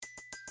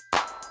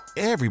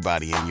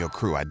Everybody in your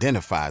crew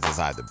identifies as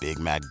either Big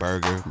Mac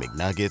Burger,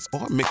 McNuggets,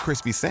 or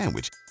McCrispy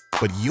Sandwich.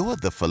 But you're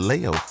the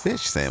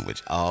Filet-O-Fish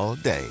Sandwich all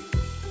day.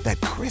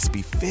 That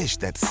crispy fish,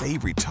 that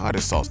savory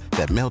tartar sauce,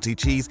 that melty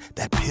cheese,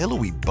 that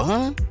pillowy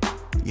bun.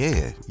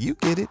 Yeah, you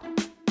get it.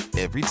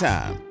 Every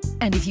time.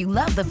 And if you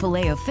love the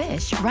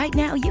Filet-O-Fish, right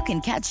now you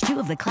can catch 2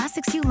 of the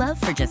classics you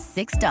love for just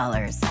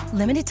 $6.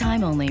 Limited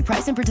time only.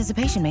 Price and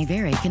participation may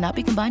vary. Cannot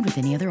be combined with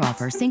any other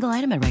offer. Single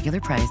item at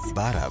regular price.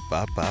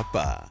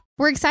 Ba-da-ba-ba-ba.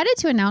 We're excited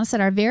to announce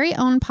that our very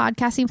own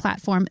podcasting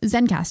platform,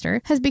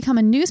 Zencastr, has become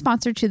a new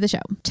sponsor to the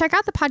show. Check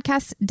out the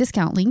podcast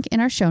discount link in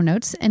our show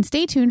notes and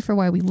stay tuned for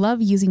why we love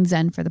using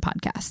Zen for the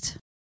podcast.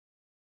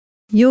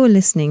 You're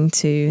listening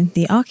to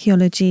the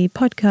Archaeology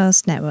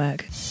Podcast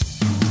Network.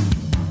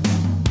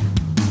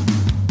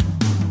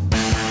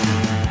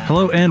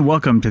 Hello and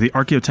welcome to the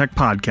Archaeotech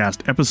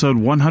Podcast, episode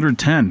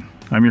 110.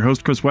 I'm your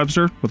host, Chris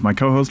Webster, with my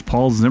co-host,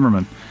 Paul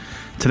Zimmerman.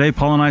 Today,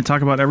 Paul and I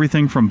talk about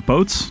everything from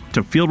boats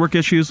to fieldwork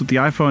issues with the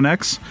iPhone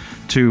X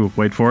to,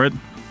 wait for it,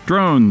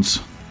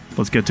 drones.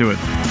 Let's get to it.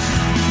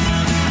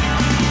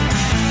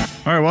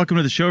 All right, welcome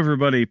to the show,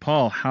 everybody.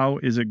 Paul, how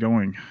is it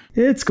going?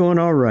 It's going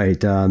all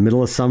right.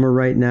 Middle of summer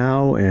right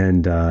now,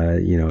 and,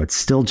 it's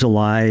still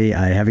July.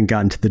 I haven't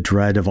gotten to the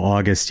dread of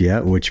August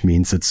yet, which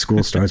means that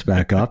school starts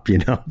back up,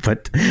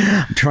 but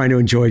I'm trying to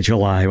enjoy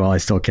July while I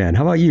still can.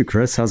 How about you,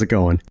 Chris? How's it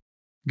going?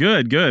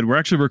 Good. We're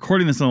actually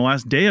recording this on the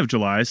last day of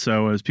July,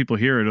 so as people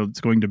hear it, it's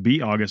going to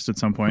be August at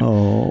some point.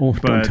 Oh,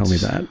 don't tell me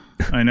that.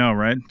 I know,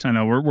 right? I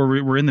know.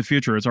 We're in the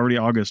future. It's already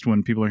August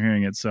when people are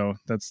hearing it, so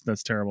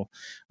that's terrible.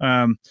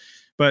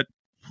 But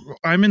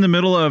I'm in the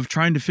middle of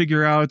trying to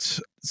figure out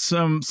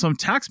some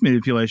tax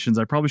manipulations.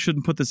 I probably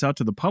shouldn't put this out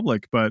to the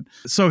public, but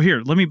so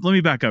here, let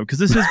me back up because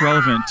this is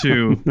relevant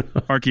to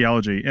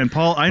archaeology. And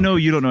Paul, I know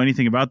you don't know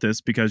anything about this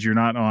because you're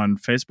not on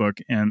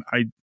Facebook, and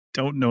I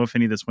don't know if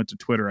any of this went to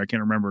Twitter. I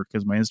can't remember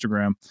because my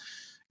Instagram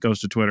goes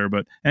to Twitter.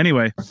 But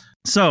anyway,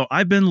 so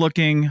I've been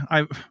looking,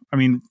 I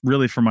mean,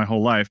 really for my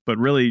whole life, but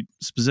really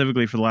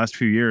specifically for the last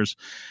few years,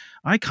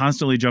 I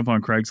constantly jump on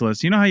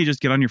Craigslist. You know how you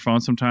just get on your phone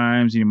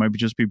sometimes and you might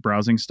just be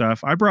browsing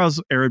stuff. I browse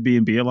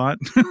Airbnb a lot,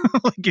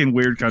 like in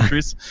weird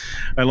countries.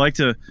 I like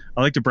to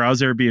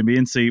browse Airbnb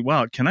and see,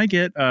 wow, can I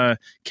get a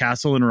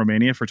castle in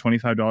Romania for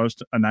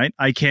 $25 a night?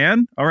 I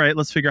can. All right,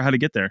 let's figure out how to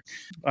get there.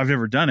 I've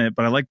never done it,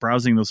 but I like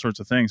browsing those sorts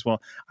of things.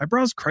 Well, I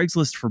browse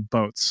Craigslist for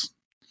boats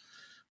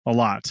a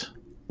lot,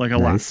 like a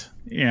lot.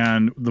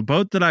 And the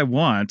boat that I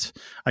want,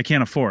 I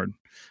can't afford,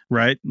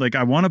 right? Like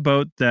I want a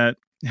boat that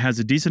has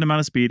a decent amount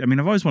of speed. I mean,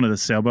 I've always wanted a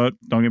sailboat.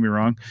 Don't get me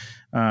wrong.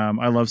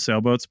 I love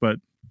sailboats, but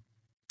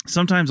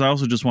sometimes I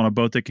also just want a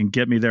boat that can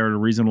get me there at a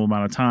reasonable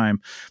amount of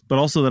time, but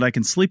also that I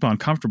can sleep on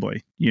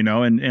comfortably,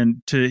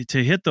 and to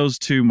hit those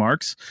two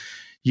marks,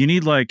 you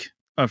need like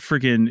a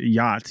freaking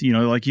yacht,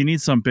 like you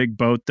need some big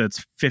boat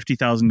that's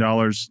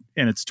 $50,000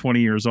 and it's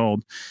 20 years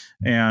old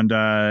and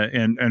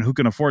who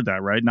can afford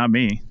that, right? Not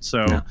me.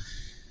 So, yeah.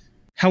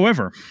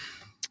 However,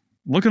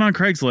 looking on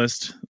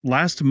Craigslist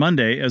last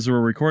Monday, as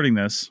we're recording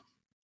this,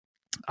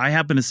 I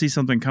happened to see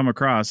something come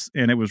across,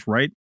 and it was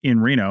right in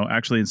Reno,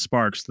 actually in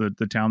Sparks,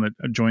 the town that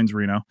adjoins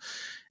Reno.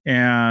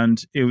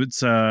 And it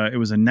was a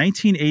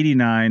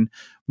 1989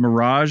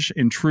 Mirage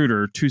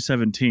Intruder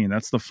 217.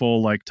 That's the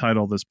full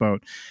title of this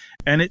boat.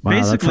 And it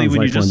basically, when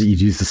like one that you'd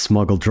use to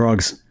smuggle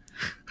drugs.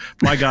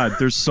 My God,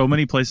 there's so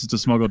many places to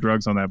smuggle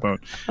drugs on that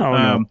boat. Oh,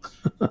 no.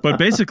 But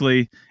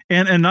basically,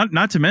 and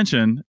not to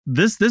mention,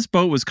 this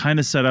boat was kind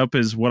of set up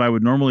as what I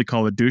would normally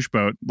call a douche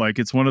boat. Like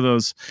it's one of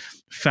those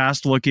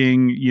fast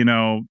looking,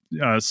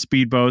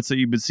 speed boats that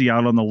you would see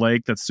out on the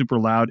lake that's super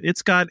loud.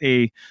 It's got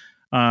a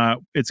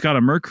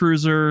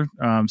Mercruiser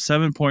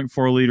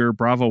 7.4 liter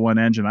Bravo 1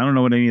 engine. I don't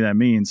know what any of that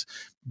means,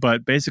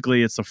 but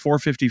basically it's a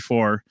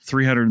 454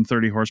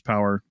 330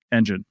 horsepower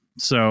engine.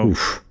 So.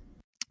 Oof.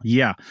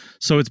 Yeah.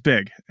 So it's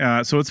big.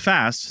 So it's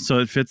fast. So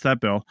it fits that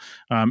bill.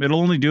 It'll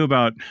only do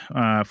about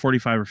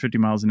 45 or 50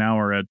 miles an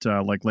hour at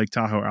Lake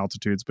Tahoe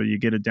altitudes, but you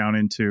get it down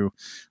into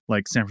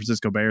like San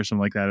Francisco Bay or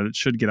something like that, it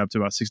should get up to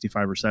about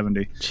 65 or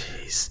 70.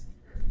 Jeez.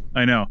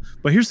 I know.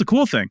 But here's the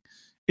cool thing.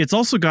 It's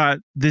also got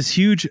this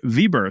huge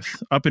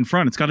V-berth up in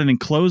front. It's got an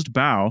enclosed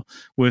bow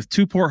with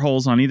 2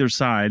 portholes on either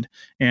side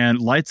and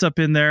lights up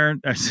in there.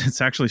 It's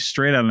actually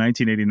straight out of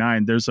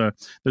 1989. There's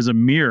a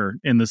mirror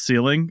in the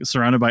ceiling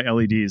surrounded by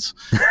LEDs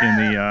in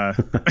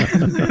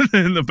the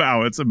in the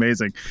bow. It's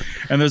amazing.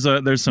 And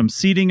there's some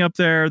seating up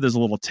there. There's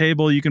a little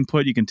table you can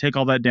take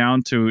all that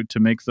down to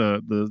make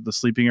the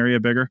sleeping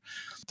area bigger.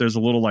 There's a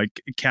little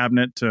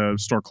cabinet to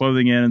store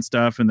clothing in and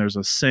stuff. And there's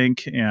a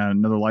sink and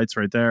another lights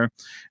right there.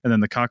 And then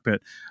the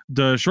cockpit.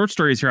 The short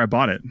story is here. I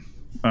bought it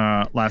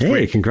last week.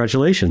 Hey,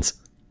 congratulations.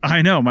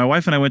 I know. My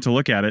wife and I went to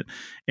look at it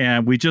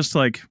and we just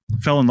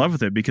fell in love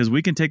with it because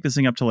we can take this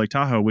thing up to Lake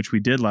Tahoe, which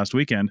we did last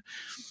weekend.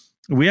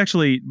 We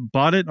actually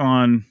bought it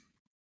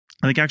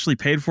actually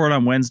paid for it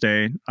on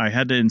Wednesday. I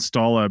had to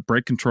install a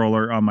brake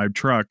controller on my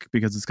truck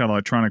because it's got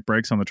electronic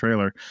brakes on the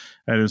trailer.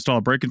 I had to install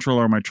a brake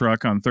controller on my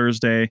truck on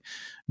Thursday,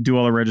 do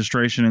all the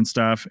registration and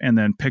stuff, and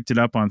then picked it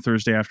up on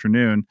Thursday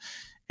afternoon.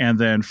 And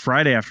then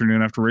Friday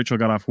afternoon, after Rachel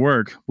got off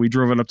work, we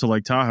drove it up to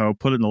Lake Tahoe,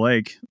 put it in the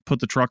lake,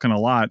 put the truck in a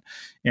lot,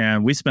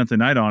 and we spent the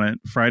night on it,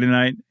 Friday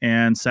night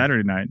and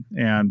Saturday night.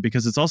 And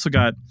because it's also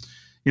got,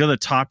 the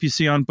top you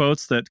see on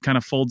boats that kind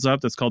of folds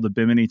up, that's called the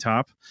Bimini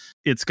top.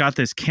 It's got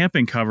this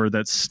camping cover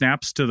that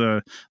snaps to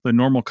the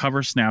normal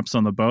cover snaps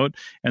on the boat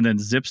and then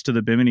zips to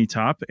the Bimini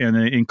top, and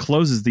it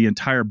encloses the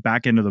entire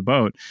back end of the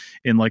boat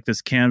in like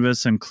this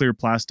canvas and clear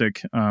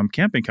plastic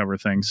camping cover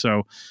thing.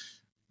 So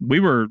we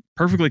were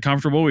perfectly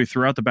comfortable. We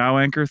threw out the bow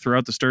anchor, threw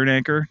out the stern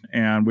anchor,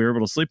 and we were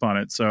able to sleep on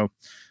it. So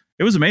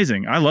it was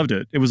amazing. I loved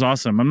it. It was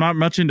awesome. I'm not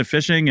much into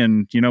fishing,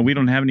 and we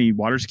don't have any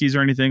water skis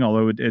or anything,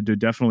 although it would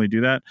definitely do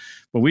that.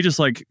 But we just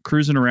like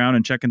cruising around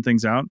and checking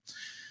things out.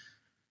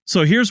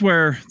 So here's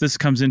where this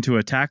comes into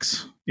a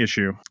tax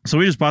issue. So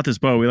we just bought this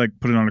boat. We like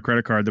put it on a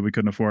credit card that we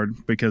couldn't afford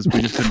because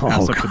we just couldn't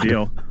pass up the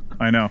deal.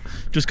 I know,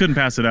 just couldn't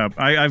pass it up.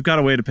 I've got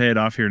a way to pay it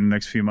off here in the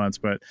next few months,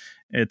 but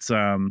it's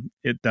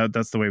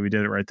that's the way we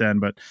did it right then.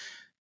 But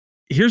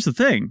here's the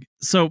thing.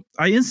 So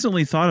I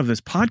instantly thought of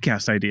this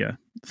podcast idea.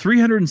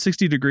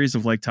 360 degrees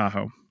of Lake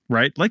Tahoe,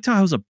 right? Lake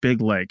Tahoe is a big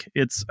lake.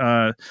 It's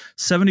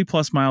 70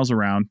 plus miles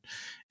around.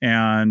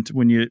 And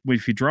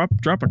if you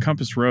drop a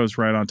compass rose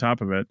right on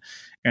top of it,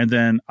 and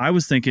then I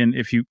was thinking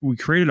we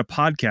created a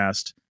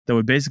podcast that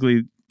would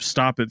basically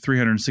stop at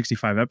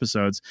 365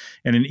 episodes,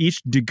 and in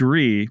each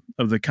degree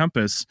of the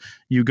compass,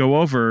 you go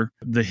over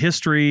the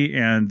history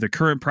and the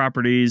current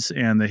properties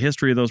and the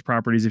history of those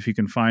properties if you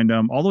can find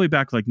them, all the way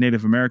back like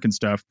Native American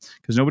stuff,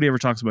 because nobody ever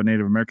talks about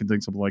Native American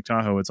things up Lake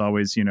Tahoe. It's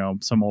always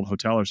some old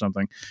hotel or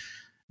something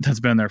that's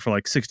been there for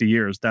like 60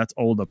 years. That's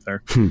old up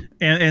there.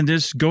 And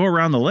just go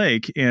around the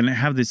lake and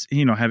have this,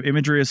 have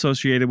imagery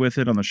associated with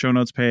it on the show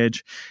notes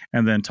page,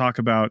 and then talk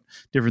about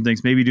different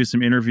things, maybe do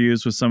some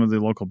interviews with some of the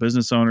local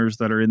business owners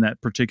that are in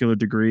that particular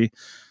degree.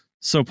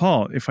 So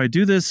Paul, if I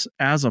do this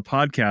as a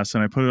podcast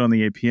and I put it on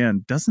the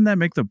APN, doesn't that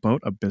make the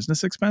boat a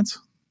business expense?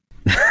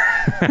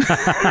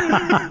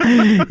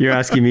 You're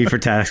asking me for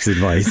tax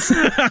advice.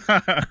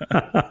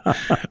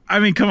 I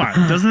mean, come on.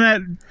 Doesn't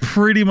that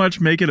pretty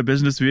much make it a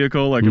business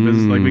vehicle? Like a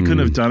business, like we couldn't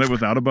have done it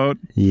without a boat?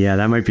 Yeah,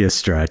 that might be a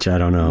stretch. I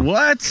don't know.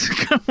 What?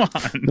 Come on.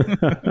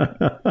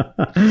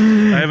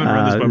 I haven't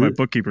run this by my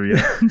bookkeeper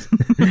yet.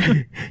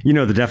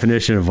 The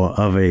definition of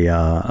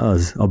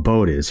a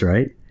boat is,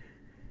 right?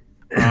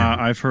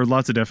 I've heard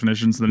lots of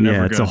definitions that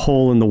never it's a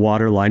hole in the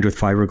water lined with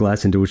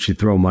fiberglass into which you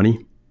throw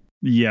money.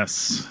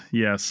 Yes.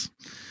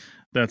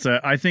 That's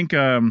I think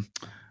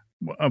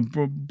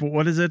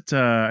what is it?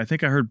 I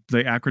think I heard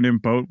the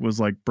acronym BOAT was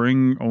like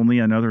bring only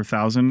another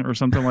 1,000 or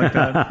something like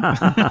that.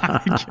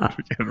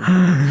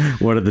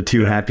 What are the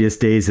two happiest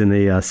days in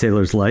the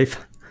sailor's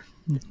life?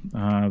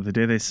 The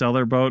day they sell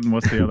their boat, and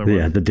what's the other one?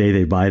 Yeah, the day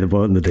they buy the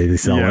boat and the day they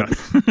sell it.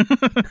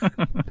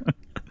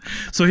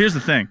 So here's the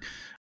thing.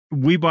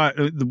 We bought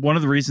one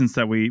of the reasons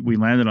that we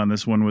landed on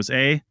this one was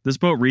this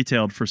boat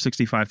retailed for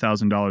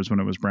 $65,000 when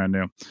it was brand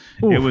new.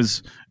 Ooh. It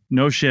was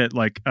no shit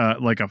like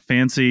a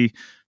fancy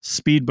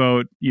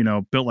speedboat,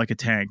 built like a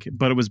tank,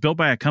 but it was built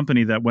by a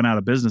company that went out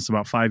of business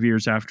about 5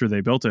 years after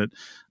they built it.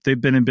 They've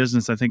been in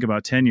business, I think,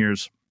 about 10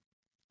 years,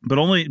 but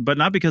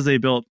not because they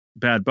built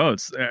bad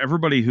boats.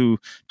 Everybody who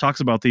talks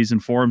about these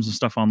in forums and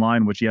stuff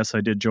online, which yes,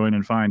 I did join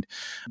and find,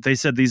 they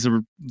said these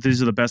are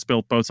the best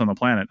built boats on the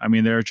planet. I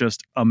mean, they're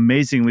just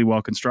amazingly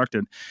well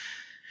constructed.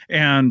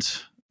 And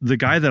the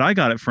guy that I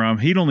got it from,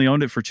 he'd only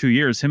owned it for 2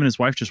 years. Him and his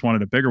wife just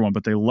wanted a bigger one,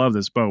 but they love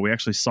this boat. We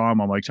actually saw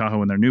them on Lake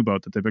Tahoe in their new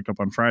boat that they picked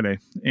up on Friday.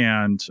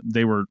 And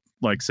they were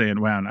like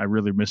saying, wow, I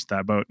really missed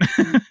that boat.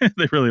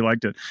 They really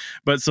liked it.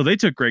 But so they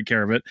took great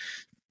care of it.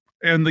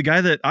 And the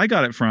guy that I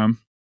got it from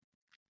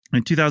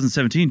in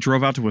 2017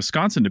 drove out to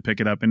Wisconsin to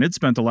pick it up, and it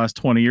spent the last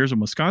 20 years in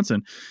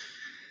Wisconsin.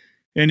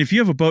 And if you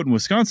have a boat in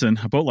Wisconsin,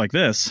 a boat like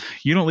this,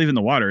 you don't leave it in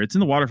the water. It's in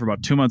the water for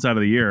about 2 months out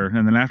of the year.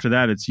 And then after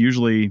that, it's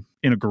usually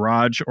in a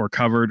garage or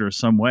covered or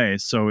some way.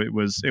 So it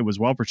was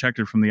well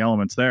protected from the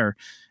elements there.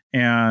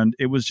 And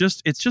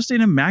it's just in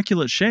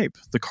immaculate shape.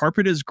 The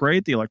carpet is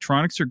great. The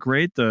electronics are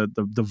great. The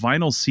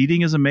vinyl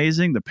seating is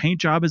amazing. The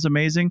paint job is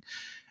amazing.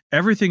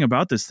 Everything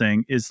about this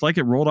thing is like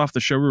it rolled off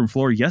the showroom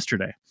floor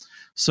yesterday.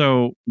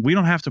 So we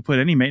don't have to put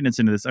any maintenance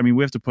into this. I mean,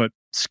 we have to put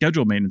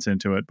scheduled maintenance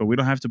into it, but we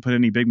don't have to put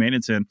any big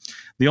maintenance in.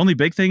 The only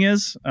big thing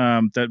is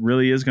that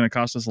really is going to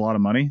cost us a lot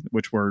of money,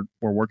 which we're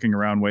working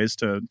around ways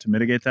to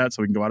mitigate that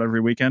so we can go out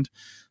every weekend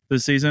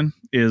this season,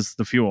 is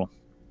the fuel.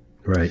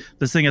 Right.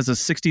 This thing has a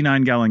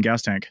 69-gallon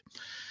gas tank.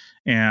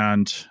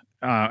 And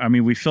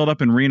we filled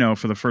up in Reno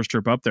for the first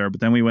trip up there, but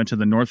then we went to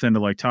the north end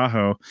of Lake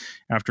Tahoe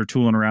after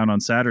tooling around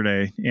on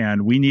Saturday,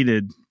 and we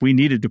needed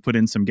to put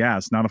in some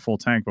gas, not a full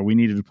tank, but we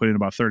needed to put in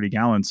about 30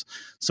 gallons.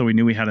 So we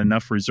knew we had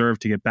enough reserve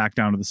to get back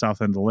down to the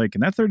south end of the lake.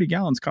 And that 30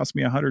 gallons cost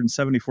me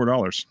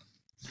 $174.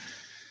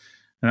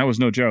 And that was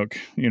no joke.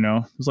 It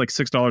was like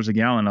 $6 a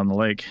gallon on the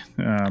lake.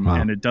 Wow.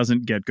 And it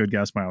doesn't get good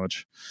gas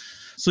mileage.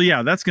 So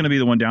yeah, that's going to be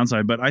the one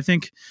downside. But I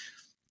think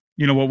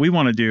what we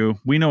want to do,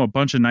 we know a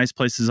bunch of nice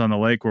places on the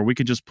lake where we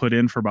could just put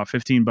in for about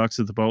 $15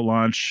 at the boat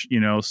launch,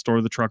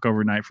 store the truck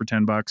overnight for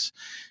 $10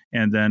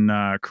 and then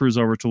cruise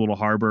over to a little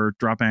harbor,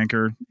 drop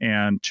anchor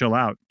and chill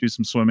out, do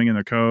some swimming in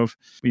the cove.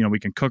 We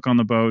can cook on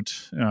the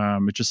boat,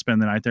 just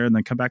spend the night there and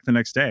then come back the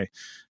next day.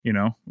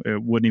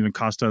 It wouldn't even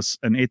cost us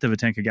an eighth of a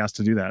tank of gas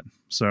to do that.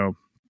 So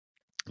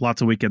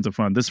lots of weekends of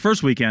fun. This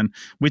first weekend,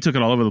 we took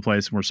it all over the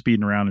place and we're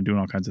speeding around and doing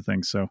all kinds of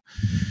things. So,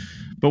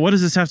 but what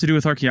does this have to do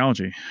with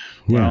archaeology?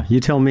 Yeah, Well, you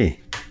tell me.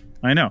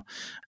 I know.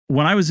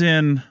 When I was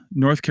in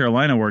North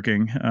Carolina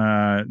working,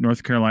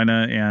 North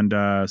Carolina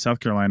and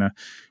South Carolina,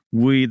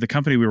 the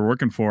company we were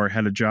working for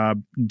had a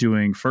job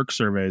doing FERC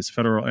surveys,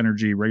 Federal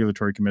Energy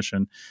Regulatory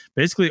Commission.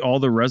 Basically, all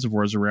the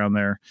reservoirs around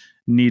there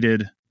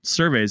needed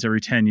surveys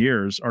every 10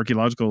 years,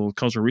 archaeological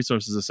cultural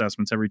resources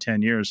assessments every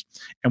 10 years.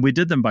 And we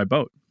did them by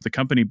boat. The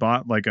company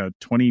bought like a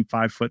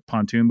 25-foot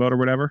pontoon boat or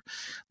whatever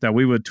that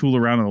we would tool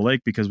around on the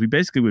lake because we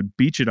basically would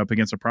beach it up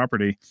against a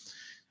property.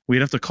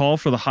 We'd have to call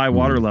for the high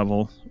water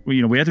level. We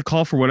had to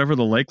call for whatever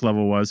the lake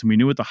level was, and we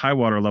knew what the high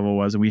water level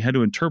was, and we had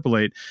to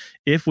interpolate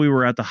if we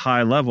were at the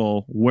high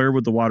level, where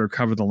would the water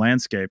cover the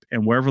landscape?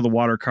 And wherever the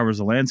water covers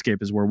the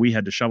landscape is where we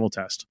had to shovel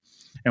test,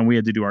 and we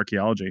had to do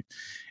archaeology.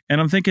 And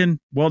I'm thinking,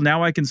 well,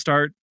 now I can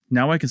start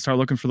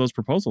looking for those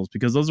proposals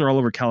because those are all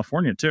over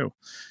California too.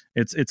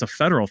 It's a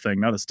federal thing,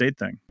 not a state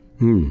thing.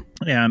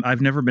 And I've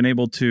never been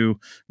able to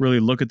really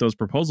look at those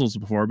proposals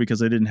before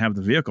because I didn't have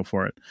the vehicle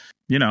for it.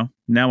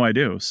 Now I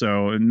do.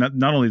 So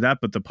not only that,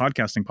 but the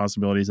podcasting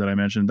possibilities that I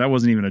mentioned, that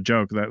wasn't even a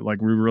joke. That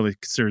like we were really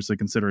seriously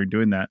considering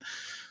doing that.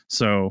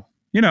 So,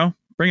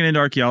 bring it into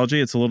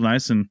archaeology. It's a little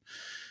nice and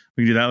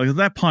we can do that. Like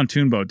that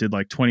pontoon boat did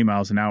like 20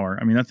 miles an hour.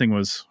 I mean, that thing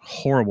was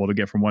horrible to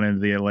get from one end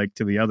of the lake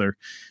to the other.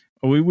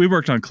 We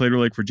worked on Clear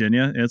Lake,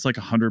 Virginia, and it's like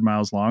 100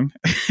 miles long.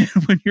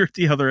 When you're at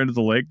the other end of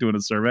the lake doing a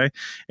survey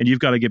and you've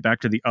got to get back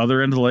to the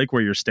other end of the lake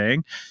where you're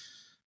staying,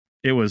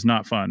 it was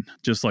not fun.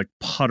 Just like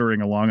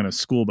puttering along in a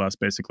school bus,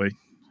 basically.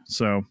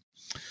 So,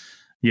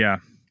 yeah.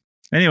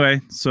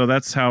 Anyway, so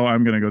that's how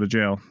I'm going to go to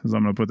jail, is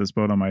I'm going to put this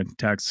boat on my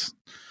tax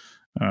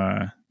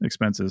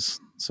expenses.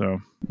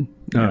 So,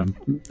 yeah.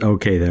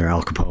 Okay there,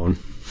 Al Capone.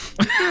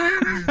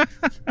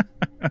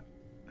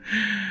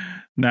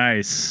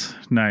 Nice.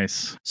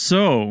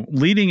 So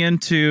leading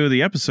into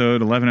the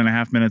episode, 11 and a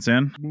half minutes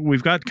in,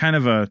 we've got kind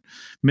of a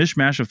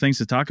mishmash of things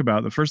to talk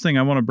about. The first thing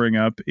I want to bring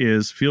up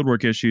is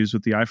fieldwork issues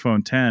with the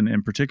iPhone 10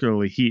 and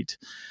particularly heat.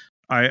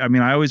 I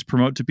mean, I always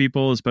promote to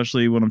people,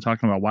 especially when I'm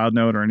talking about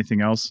WildNote or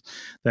anything else,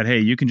 that, hey,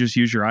 you can just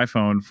use your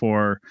iPhone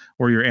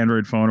or your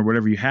Android phone or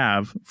whatever you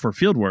have for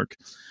fieldwork.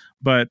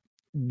 But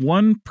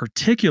one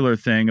particular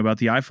thing about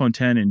the iPhone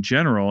 10 in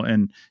general,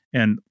 and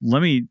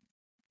let me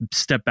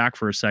step back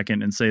for a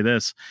second and say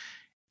this.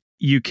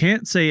 You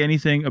can't say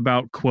anything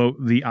about, quote,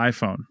 the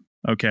iPhone,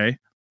 okay?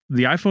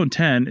 The iPhone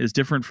 10 is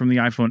different from the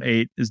iPhone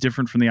 8, is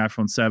different from the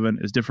iPhone 7,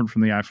 is different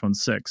from the iPhone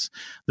 6.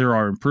 There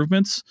are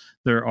improvements.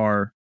 There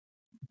are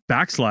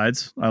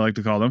backslides, I like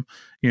to call them,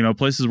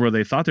 places where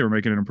they thought they were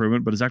making an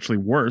improvement, but it's actually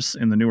worse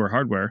in the newer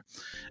hardware.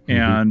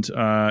 And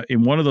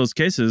in one of those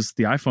cases,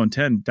 the iPhone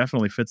 10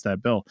 definitely fits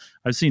that bill.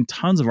 I've seen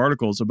tons of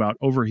articles about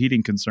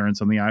overheating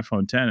concerns on the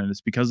iPhone 10, and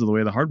it's because of the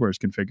way the hardware is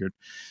configured.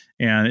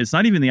 And it's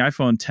not even the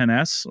iPhone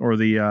 10s or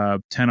the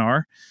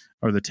 10R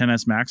or the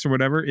 10s Max or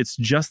whatever. It's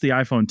just the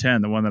iPhone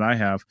 10, the one that I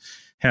have,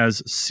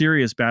 has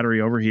serious battery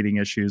overheating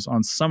issues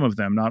on some of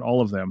them, not all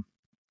of them.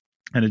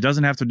 And it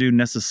doesn't have to do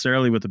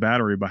necessarily with the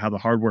battery, but how the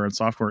hardware and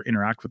software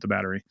interact with the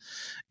battery.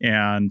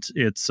 And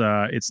it's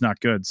not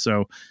good.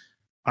 So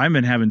I've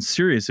been having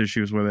serious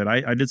issues with it.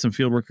 I did some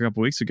field work a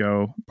couple weeks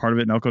ago, part of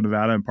it in Elko,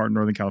 Nevada, and part in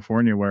Northern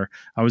California, where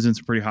I was in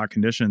some pretty hot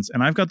conditions.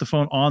 And I've got the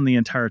phone on the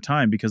entire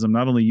time because I'm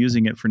not only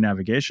using it for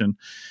navigation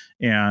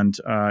and,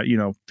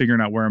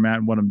 figuring out where I'm at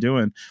and what I'm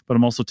doing, but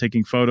I'm also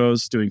taking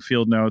photos, doing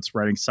field notes,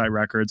 writing site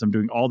records. I'm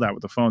doing all that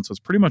with the phone. So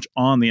it's pretty much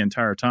on the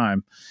entire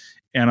time.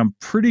 And I'm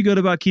pretty good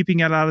about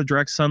keeping it out of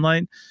direct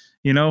sunlight,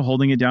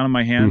 holding it down in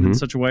my hand in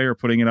such a way or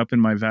putting it up in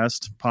my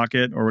vest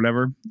pocket or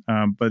whatever.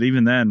 But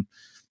even then,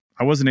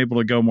 I wasn't able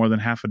to go more than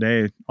half a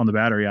day on the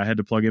battery. I had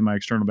to plug in my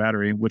external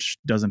battery, which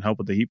doesn't help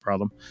with the heat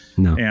problem.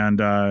 No.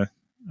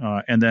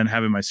 And then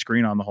having my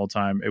screen on the whole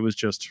time, it was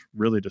just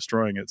really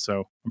destroying it.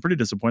 So I'm pretty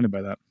disappointed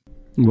by that.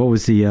 What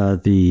was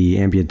the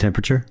ambient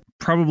temperature?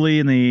 Probably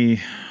in the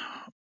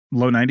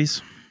low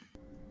 90s.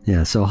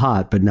 Yeah, so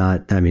hot, but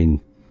not, not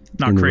in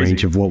the crazy.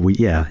 Range of what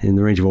in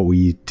the range of what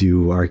we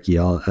do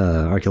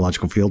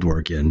archaeological field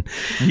work in.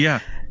 Yeah.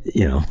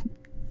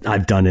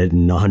 I've done it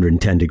in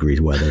 110 degrees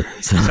weather.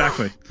 So.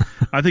 Exactly.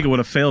 I think it would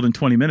have failed in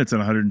 20 minutes at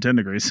 110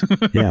 degrees.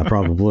 Yeah,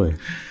 probably.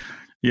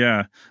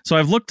 Yeah. So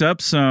I've looked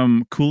up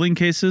some cooling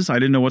cases. I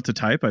didn't know what to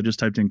type. I just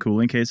typed in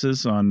cooling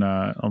cases on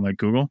like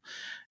Google.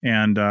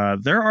 And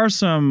there are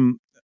some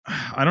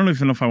I don't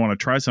even know if I want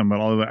to try some, but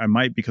although I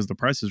might because the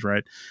price is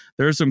right.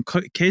 There are some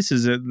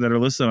cases that are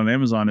listed on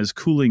Amazon as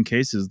cooling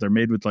cases. They're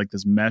made with like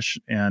this mesh,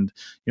 and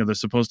they're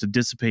supposed to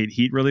dissipate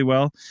heat really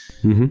well.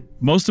 Mm-hmm.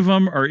 Most of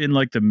them are in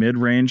like the mid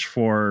range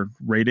for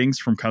ratings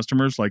from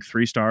customers, like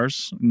 3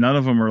 stars. None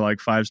of them are like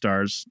 5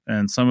 stars,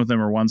 and some of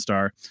them are 1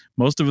 star.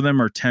 Most of them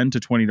are $10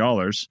 to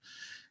 $20,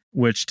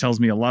 which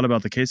tells me a lot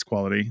about the case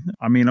quality.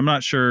 I mean, I'm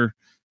not sure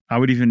I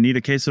would even need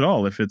a case at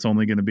all if it's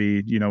only going to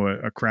be,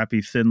 a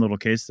crappy thin little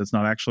case that's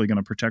not actually going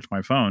to protect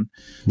my phone.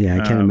 Yeah,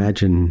 I can't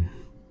imagine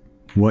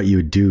what you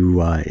would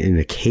do in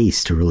a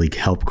case to really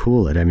help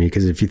cool it. I mean,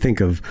 because if you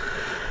think of,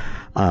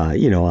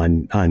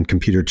 on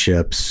computer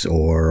chips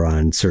or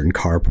on certain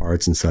car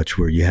parts and such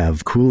where you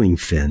have cooling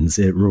fins,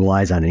 it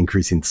relies on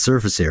increasing the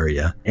surface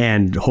area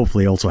and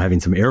hopefully also having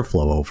some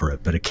airflow over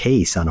it. But a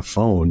case on a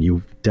phone,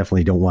 you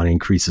definitely don't want to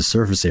increase the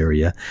surface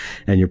area,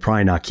 and you're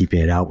probably not keeping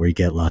it out where you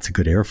get lots of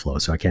good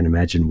airflow. So I can't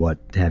imagine what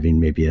having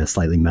maybe a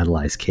slightly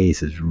metallized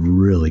case is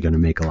really going to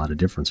make a lot of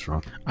difference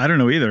from. I don't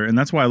know either. And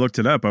that's why I looked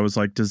it up. I was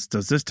like, does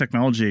this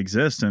technology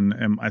exist? And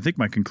I think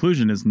my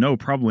conclusion is no,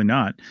 probably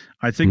not.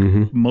 I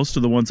think most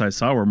of the ones I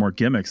saw were more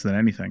gimmicks than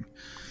anything.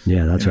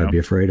 Yeah, that's what I'd be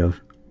afraid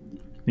of.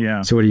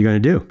 Yeah. So what are you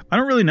going to do? I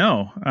don't really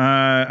know.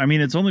 I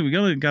mean,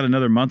 we got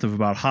another month of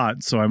about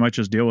hot, so I might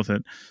just deal with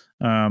it.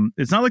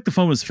 It's not like the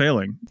phone was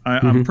failing.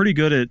 I'm pretty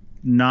good at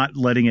not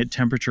letting it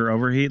temperature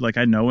overheat. Like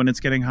I know when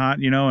it's getting hot,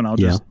 and I'll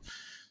just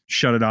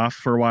shut it off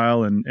for a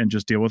while and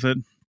just deal with it.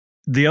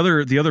 The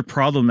other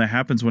problem that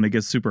happens when it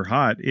gets super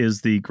hot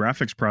is the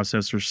graphics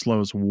processor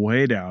slows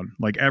way down.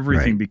 Like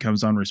everything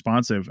becomes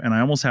unresponsive, and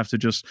I almost have to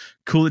just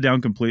cool it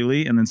down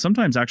completely and then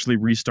sometimes actually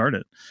restart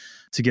it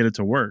to get it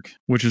to work,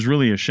 which is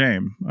really a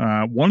shame.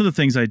 One of the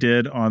things I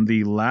did on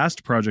the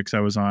last projects I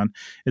was on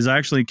is I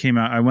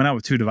went out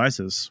with 2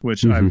 devices,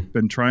 which I've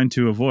been trying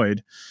to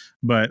avoid.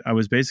 But I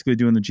was basically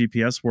doing the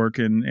GPS work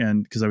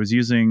and because I was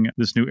using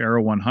this new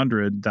Aero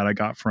 100 that I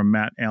got from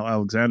Matt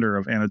Alexander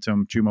of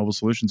Anatome Geomobile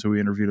Solutions, who we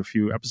interviewed a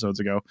few episodes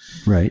ago.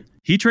 Right.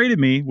 He traded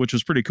me, which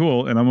was pretty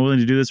cool. And I'm willing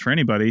to do this for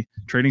anybody.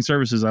 Trading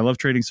services. I love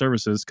trading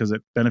services because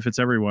it benefits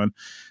everyone.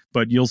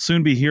 But you'll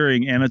soon be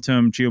hearing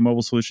Anatome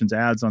Geomobile Solutions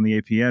ads on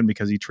the APN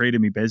because he traded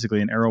me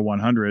basically an Aero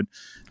 100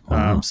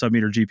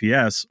 sub-meter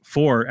GPS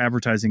for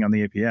advertising on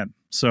the APN.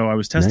 So I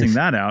was testing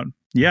that out.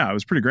 Yeah, it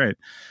was pretty great.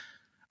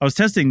 I was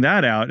testing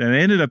that out, and I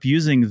ended up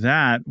using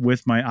that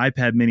with my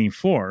iPad Mini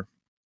 4.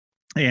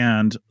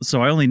 And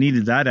so I only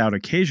needed that out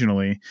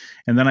occasionally,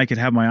 and then I could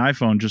have my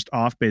iPhone just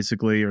off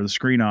basically, or the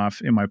screen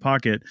off in my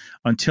pocket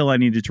until I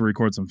needed to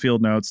record some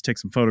field notes, take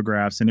some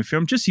photographs. And if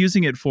I'm just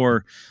using it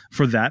for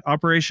that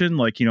operation,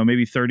 like,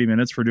 maybe 30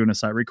 minutes for doing a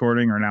site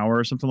recording or an hour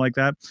or something like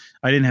that,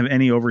 I didn't have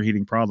any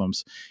overheating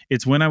problems.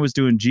 It's when I was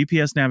doing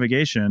GPS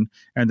navigation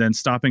and then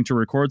stopping to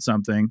record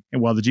something,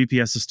 and while the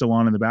GPS is still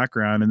on in the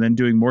background, and then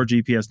doing more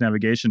GPS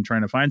navigation,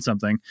 trying to find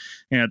something,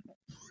 and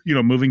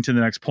moving to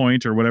the next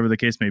point or whatever the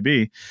case may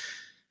be,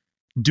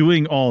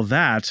 doing all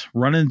that,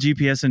 running the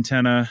GPS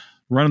antenna,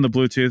 running the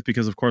Bluetooth,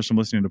 because of course I'm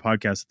listening to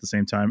podcasts at the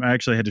same time. I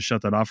actually had to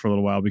shut that off for a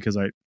little while because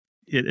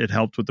it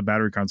helped with the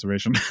battery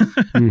conservation.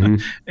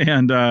 And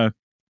then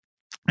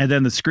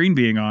the screen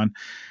being on,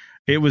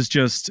 it was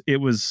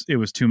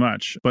too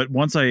much. But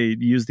once I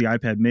used the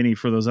iPad Mini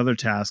for those other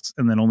tasks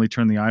and then only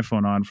turned the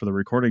iPhone on for the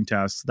recording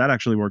tasks, that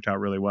actually worked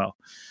out really well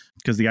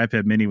because the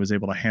iPad Mini was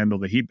able to handle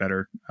the heat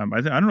better. I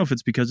don't know if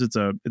it's because it's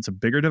a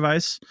bigger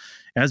device.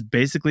 It has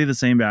basically the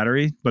same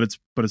battery, but it's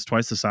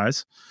twice the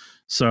size.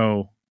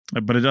 So,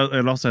 but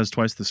it also has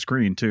twice the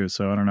screen too.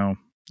 So I don't know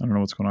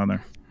what's going on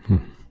there.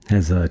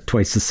 Has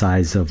twice the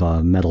size of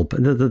a metal.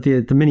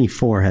 The Mini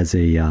 4 has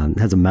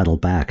a metal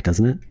back,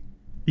 doesn't it?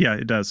 Yeah,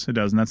 it does, and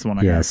that's the one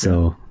I have.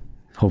 So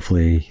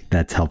hopefully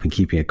that's helping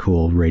keeping it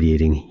cool,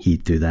 radiating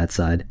heat through that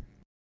side.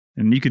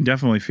 And you can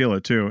definitely feel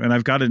it too. And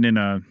I've got it in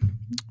a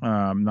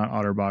not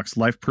OtterBox,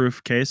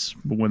 LifeProof case,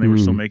 but when they were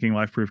still making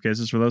LifeProof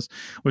cases for those,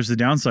 which the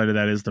downside of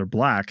that is they're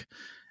black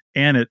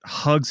and it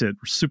hugs it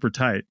super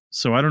tight.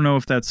 So I don't know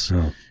if that's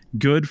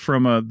good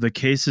from the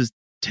case is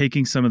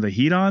taking some of the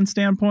heat on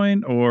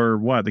standpoint or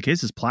what. The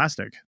case is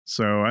plastic,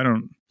 so I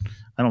don't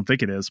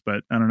think it is,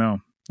 but I don't know.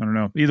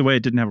 Either way,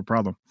 it didn't have a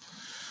problem.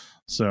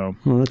 So,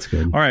 well, that's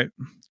good. All right.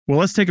 Well,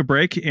 let's take a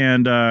break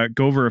and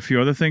go over a few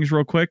other things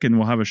real quick, and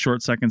we'll have a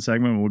short second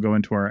segment. We'll go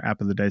into our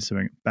app of the day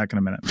segment back in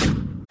a minute.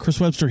 Chris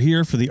Webster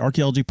here for the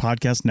Archaeology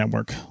Podcast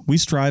Network. We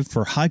strive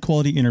for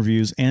high-quality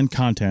interviews and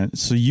content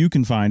so you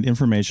can find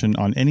information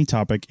on any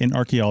topic in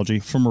archaeology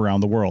from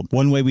around the world.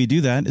 One way we do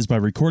that is by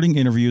recording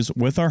interviews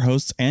with our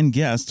hosts and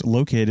guests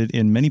located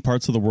in many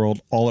parts of the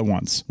world all at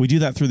once. We do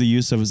that through the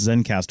use of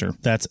Zencastr.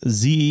 That's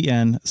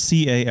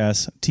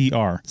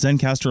Zencastr.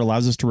 Zencastr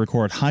allows us to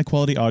record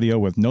high-quality audio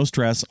with no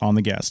stress on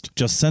the guest.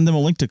 Just send them a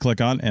link to click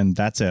on, and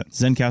that's it.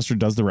 Zencastr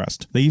does the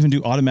rest. They even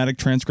do automatic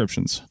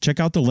transcriptions. Check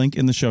out the link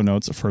in the show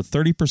notes for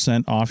 30%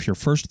 off your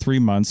first 3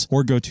 months,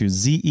 or go to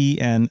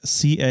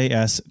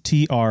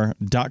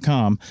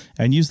zencastr.com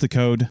and use the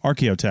code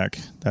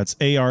Archaeotech. That's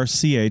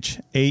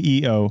ARCHAEOTECH.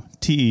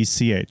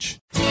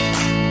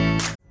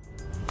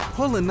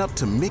 Pulling up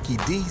to Mickey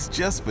D's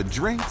just for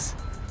drinks?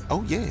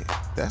 Oh yeah,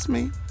 that's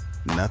me.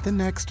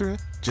 Nothing extra,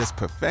 just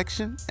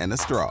perfection and a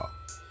straw.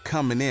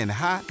 Coming in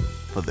hot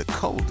for the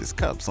coldest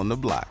cups on the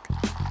block.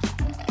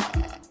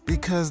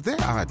 Because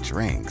there are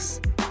drinks.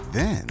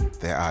 Then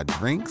there are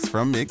drinks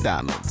from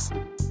McDonald's.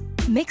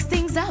 Mix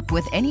things up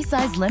with any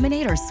size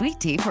lemonade or sweet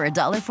tea for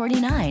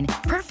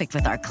 $1.49. Perfect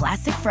with our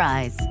classic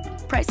fries.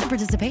 Price and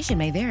participation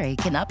may vary.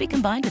 Cannot be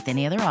combined with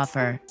any other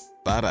offer.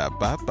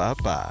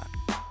 Ba-da-ba-ba-ba.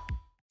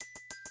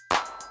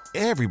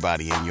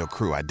 Everybody in your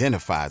crew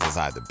identifies as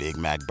either Big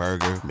Mac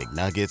Burger,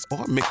 McNuggets,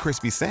 or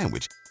McCrispy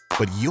Sandwich.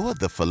 But you're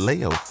the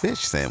Filet-O-Fish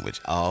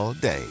Sandwich all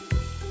day.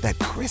 That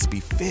crispy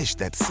fish,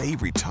 that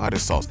savory tartar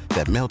sauce,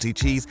 that melty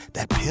cheese,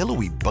 that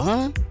pillowy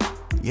bun.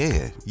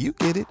 Yeah, you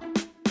get it.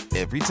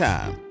 Every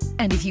time.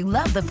 And if you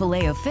love the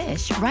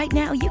Filet-O-Fish, right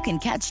now you can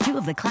catch two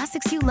of the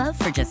classics you love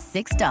for just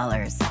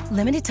 $6.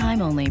 Limited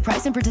time only.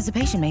 Price and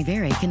participation may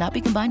vary. Cannot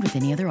be combined with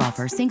any other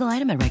offer. Single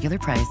item at regular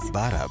price.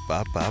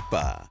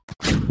 Ba-da-ba-ba-ba.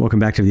 Welcome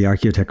back to the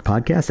Archaeotech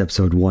Podcast,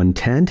 episode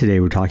 110. Today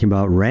we're talking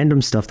about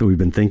random stuff that we've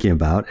been thinking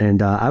about.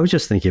 And I was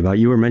just thinking about,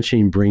 you were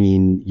mentioning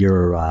bringing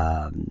your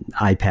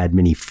iPad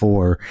Mini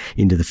 4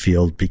 into the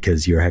field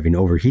because you're having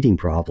overheating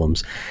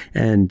problems.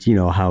 And, you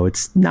know, how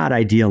it's not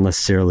ideal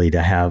necessarily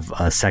to have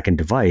a second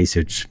device.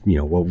 It's, you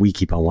know, what we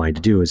keep on wanting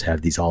to do is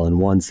have these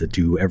all-in-ones that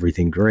do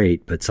everything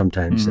great. But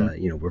sometimes,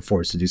 you know, we're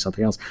forced to do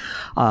something else.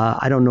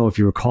 I don't know if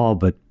you recall,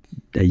 but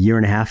a year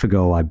and a half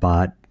ago, I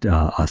bought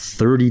a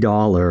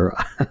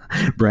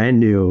 $30 brand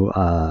new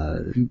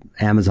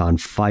Amazon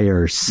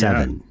Fire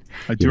 7. Yeah,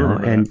 I do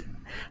remember and that.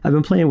 I've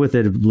been playing with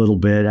it a little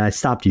bit. I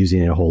stopped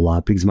using it a whole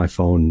lot because my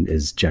phone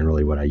is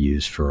generally what I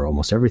use for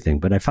almost everything.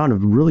 But I found a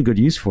really good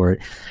use for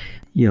it.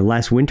 You know,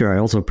 last winter I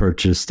also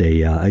purchased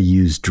a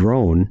used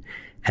drone,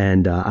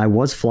 and I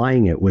was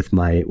flying it with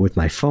my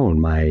phone,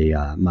 my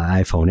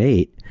iPhone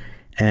 8,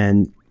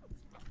 and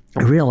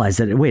I realized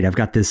that, wait, I've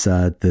got this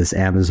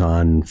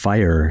Amazon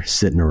Fire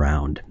sitting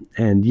around,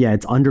 and yeah,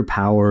 it's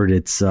underpowered,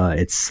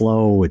 it's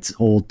slow, it's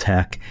old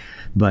tech,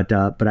 but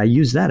I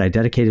use that. I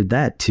dedicated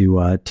that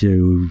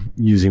to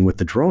using with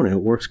the drone, and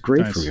it works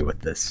great for me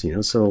with this. You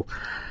know, so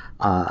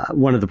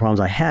one of the problems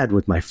I had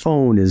with my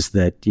phone is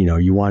that, you know,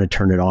 you want to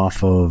turn it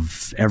off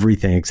of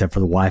everything except for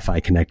the Wi-Fi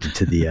connected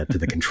to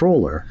the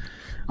controller.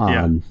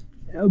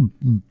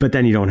 But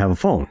then you don't have a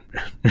phone,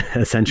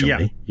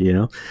 essentially, you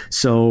know?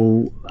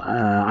 So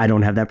I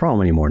don't have that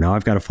problem anymore. Now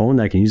I've got a phone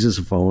that I can use as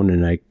a phone,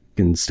 and I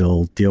can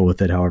still deal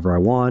with it however I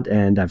want.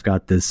 And I've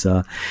got this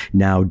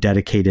now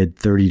dedicated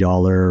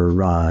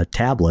 $30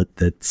 tablet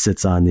that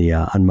sits on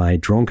my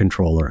drone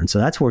controller. And so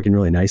that's working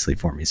really nicely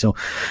for me. So,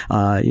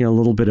 you know, a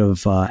little bit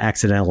of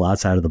accidental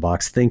outside of the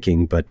box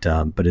thinking, but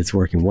it's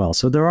working well.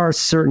 So there are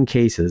certain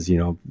cases, you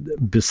know,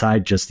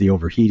 beside just the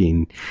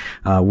overheating,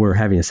 where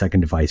having a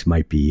second device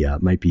might be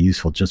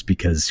useful, just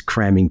because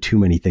cramming too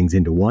many things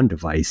into one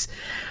device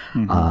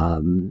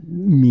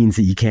means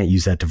that you can't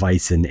use that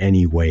device in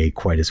any way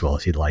quite as well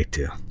as you'd like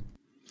to.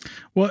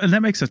 Well, and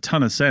that makes a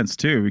ton of sense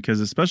too,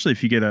 because especially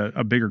if you get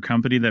a bigger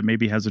company that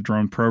maybe has a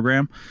drone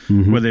program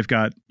where they've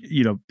got,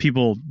 you know,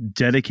 people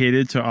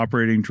dedicated to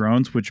operating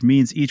drones, which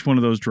means each one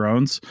of those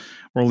drones,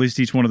 or at least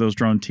each one of those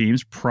drone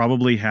teams,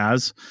 probably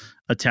has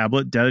a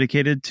tablet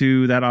dedicated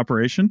to that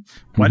operation.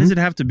 Why does it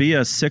have to be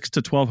a $600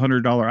 to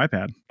 $1,200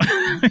 iPad?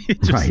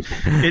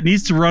 It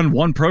needs to run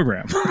one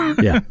program.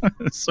 Yeah.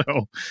 So,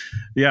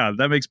 yeah,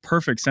 that makes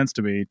perfect sense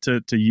to me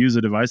to use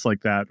a device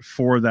like that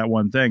for that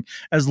one thing.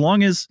 As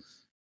long as,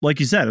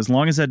 like you said, as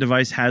long as that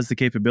device has the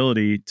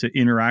capability to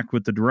interact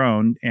with the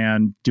drone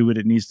and do what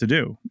it needs to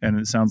do. And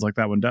it sounds like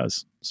that one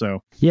does.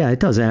 So yeah, it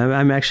does.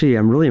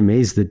 I'm really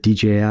amazed that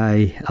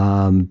DJI,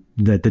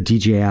 that the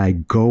DJI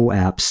Go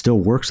app still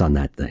works on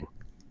that thing.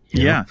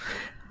 You know?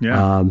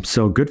 Yeah.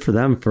 So good for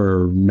them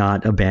for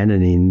not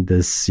abandoning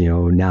this, you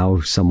know,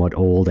 now somewhat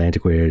old,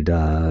 antiquated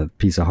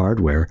piece of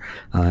hardware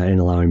and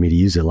allowing me to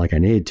use it like I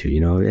needed to, you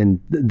know. And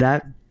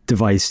that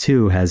device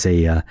too has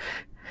a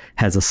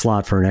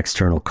slot for an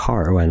external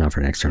card. Well, not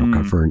for an external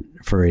card,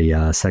 for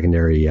a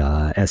secondary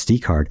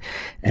SD card.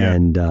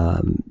 And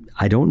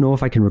I don't know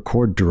if I can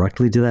record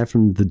directly to that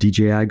from the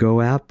DJI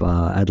Go app.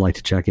 I'd like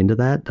to check into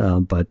that.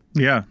 But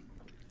yeah,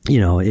 you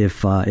know,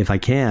 if I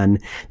can,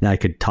 then I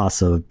could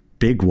toss a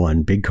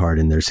big card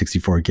in there,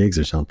 64 gigs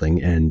or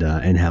something, and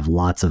have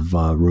lots of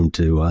room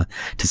to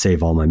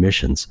save all my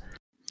missions.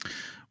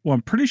 Well,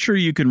 I'm pretty sure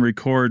you can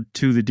record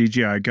to the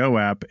DJI Go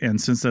app, and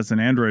since that's an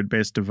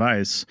Android-based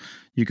device,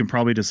 you can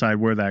probably decide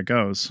where that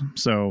goes.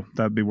 So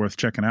that'd be worth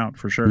checking out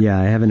for sure. Yeah,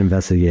 I haven't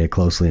investigated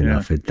closely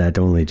enough. That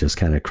only just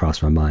kind of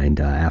crossed my mind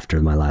after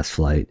my last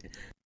flight.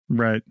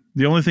 Right.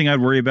 The only thing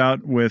I'd worry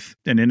about with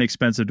an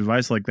inexpensive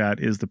device like that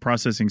is the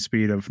processing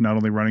speed of not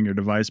only running your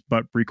device,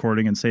 but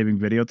recording and saving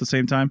video at the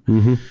same time.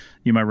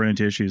 You might run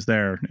into issues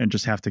there and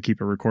just have to keep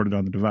it recorded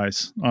on the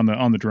device, on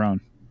the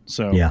drone.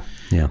 So, yeah.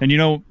 And you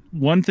know,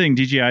 one thing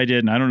DJI did,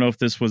 and I don't know if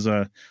this was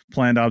a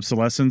planned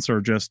obsolescence or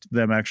just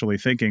them actually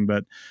thinking,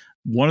 but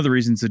one of the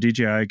reasons the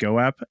DJI Go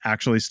app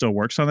actually still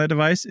works on that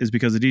device is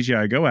because the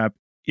DJI Go app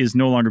is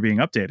no longer being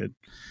updated.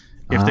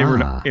 If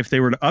they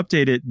were to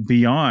update it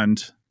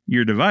beyond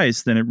your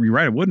device, then you're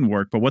right, it wouldn't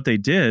work. But what they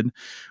did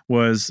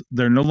was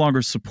they're no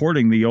longer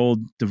supporting the old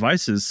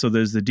devices. So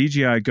there's the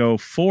DJI Go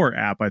 4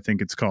 app, I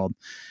think it's called.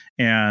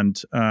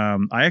 And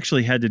I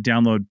actually had to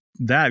download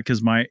that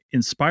because my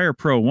Inspire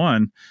Pro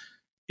 1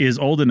 is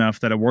old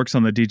enough that it works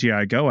on the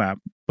DJI Go app.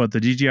 But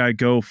the DJI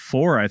Go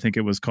 4, I think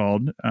it was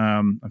called.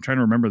 I'm trying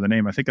to remember the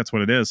name. I think that's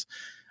what it is.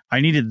 I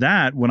needed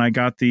that when I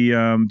got the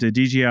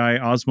DJI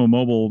Osmo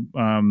Mobile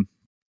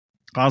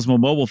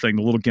thing,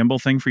 the little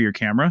gimbal thing for your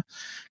camera,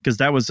 because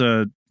that was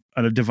a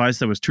device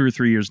that was 2 or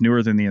 3 years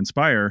newer than the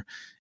Inspire,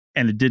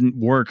 and it didn't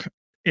work.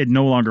 It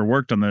no longer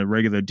worked on the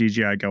regular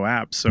DJI Go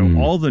app. So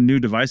all the new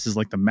devices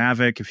like the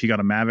Mavic, if you got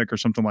a Mavic or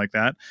something like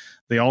that,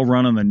 they all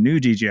run on the new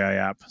DJI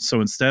app.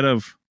 So instead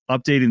of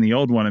updating the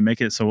old one and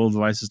make it so old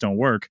devices don't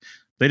work,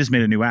 they just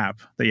made a new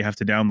app that you have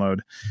to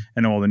download,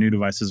 and all the new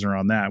devices are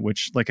on that,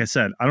 which, like I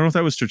said, I don't know if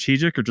that was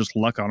strategic or just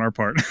luck on our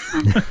part.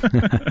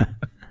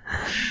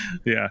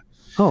 Yeah.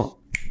 Oh,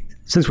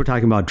 since we're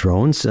talking about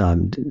drones,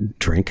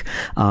 drink.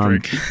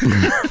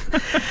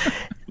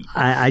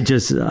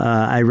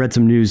 I read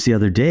some news the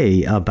other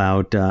day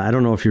about, I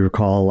don't know if you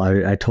recall,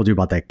 I told you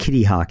about that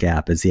Kitty Hawk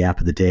app as the app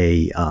of the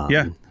day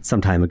some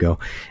time ago,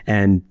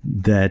 and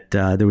that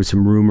there was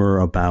some rumor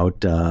about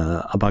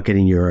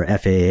getting your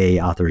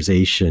FAA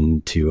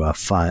authorization to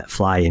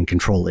fly and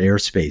control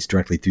airspace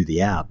directly through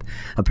the app.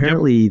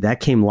 Apparently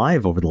that came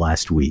live over the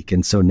last week.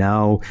 And so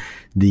now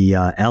the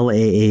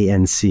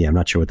LAANC, I'm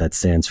not sure what that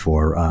stands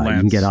for. You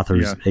can get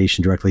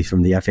authorization directly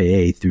from the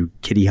FAA through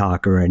Kitty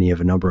Hawk or any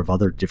of a number of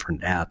other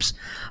different apps.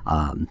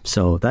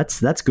 So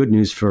that's good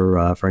news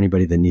for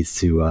anybody that needs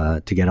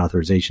to get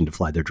authorization to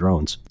fly their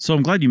drones. So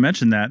I'm glad you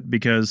mentioned that,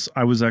 because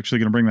I was actually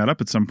going to bring that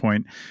up at some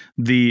point.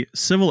 The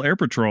Civil Air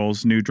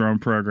Patrol's new drone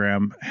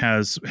program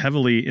has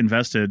heavily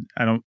invested,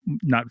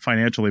 not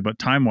financially, but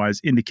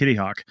time-wise, into Kitty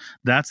Hawk.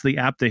 That's the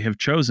app they have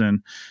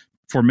chosen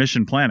for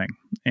mission planning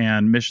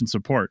and mission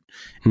support.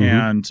 Mm-hmm.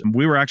 And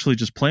we were actually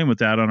just playing with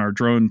that on our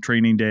drone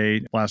training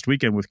day last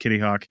weekend with Kitty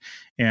Hawk.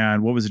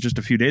 And what was it, just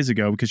a few days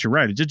ago? Because you're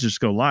right, it did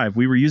just go live.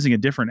 We were using a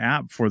different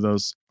app for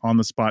those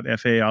on-the-spot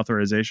FAA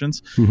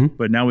authorizations,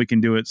 but now we can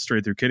do it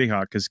straight through Kitty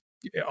Hawk, because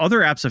other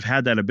apps have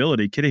had that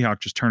ability. Kitty Hawk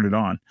just turned it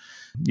on.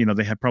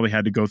 They had probably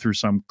had to go through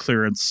some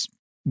clearance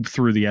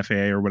through the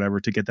FAA or whatever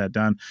to get that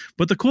done.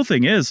 But the cool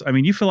thing is,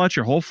 you fill out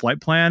your whole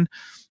flight plan.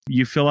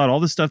 You fill out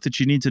all the stuff that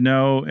you need to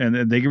know,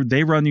 and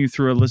they run you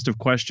through a list of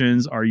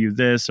questions. Are you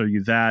this? Are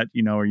you that?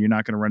 Are you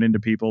not going to run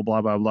into people?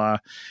 Blah, blah, blah.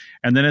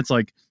 And then it's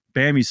like,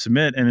 bam, you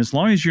submit. And as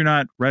long as you're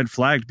not red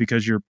flagged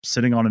because you're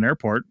sitting on an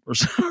airport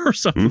or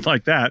something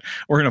like that,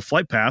 or in a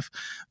flight path,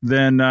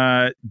 then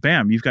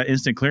bam, you've got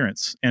instant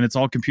clearance, and it's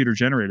all computer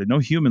generated. No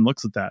human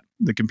looks at that.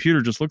 The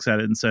computer just looks at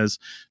it and says,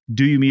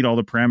 do you meet all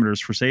the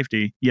parameters for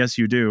safety? Yes,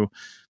 you do.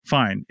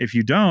 Fine. If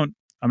you don't,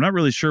 I'm not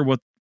really sure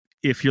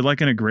if you're like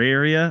in a gray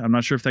area, I'm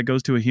not sure if that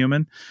goes to a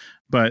human,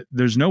 but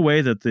there's no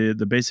way that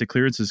the basic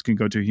clearances can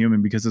go to a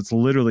human, because it's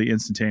literally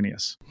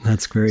instantaneous.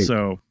 That's great.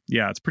 So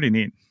yeah, it's pretty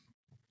neat.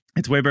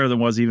 It's way better than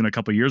it was even a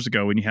couple of years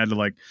ago when you had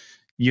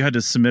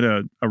to submit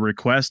a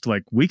request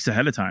like weeks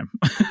ahead of time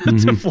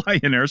to fly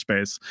in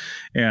airspace.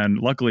 And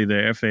luckily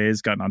the FAA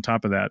has gotten on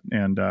top of that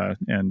and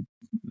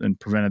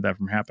prevented that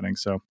from happening.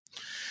 So,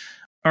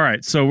 all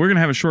right. So we're going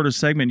to have a shorter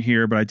segment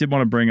here, but I did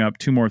want to bring up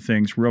two more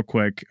things real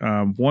quick.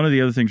 One of the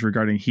other things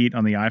regarding heat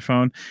on the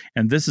iPhone,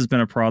 and this has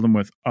been a problem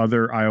with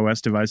other iOS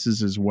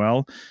devices as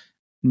well.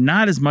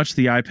 Not as much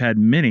the iPad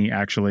mini,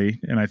 actually.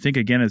 And I think,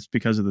 again, it's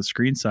because of the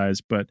screen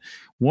size. But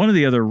one of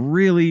the other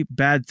really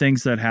bad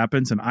things that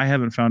happens, and I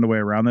haven't found a way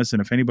around this,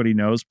 and if anybody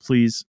knows,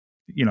 please,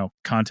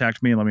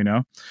 contact me and let me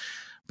know.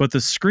 But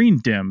the screen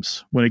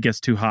dims when it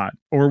gets too hot,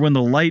 or when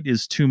the light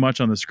is too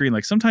much on the screen.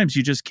 Like sometimes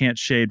you just can't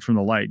shade from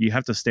the light. You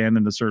have to stand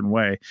in a certain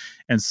way,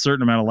 and a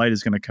certain amount of light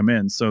is going to come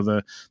in. So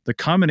the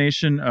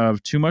combination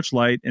of too much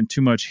light and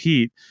too much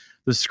heat,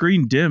 the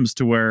screen dims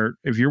to where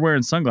if you're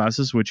wearing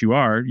sunglasses, which you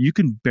are, you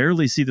can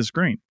barely see the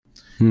screen.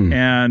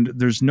 And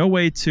there's no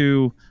way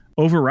to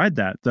override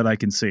that I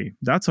can see.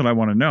 That's what I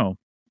want to know.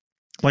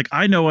 Like,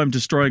 I know I'm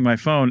destroying my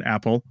phone,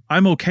 Apple.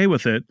 I'm okay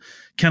with it.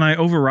 Can I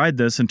override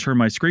this and turn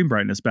my screen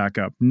brightness back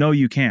up? No,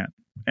 you can't.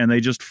 And they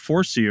just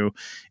force you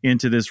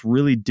into this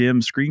really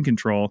dim screen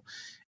control,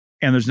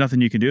 and there's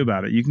nothing you can do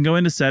about it. You can go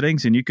into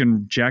settings and you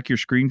can jack your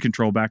screen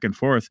control back and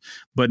forth,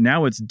 but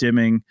now it's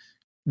dimming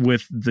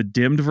with the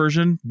dimmed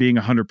version being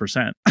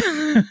 100%.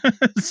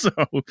 So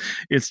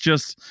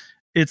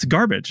it's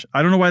garbage.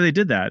 I don't know why they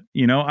did that.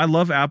 I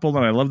love Apple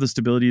and I love the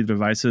stability of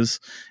devices,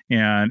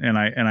 and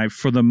I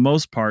for the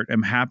most part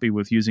am happy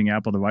with using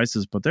Apple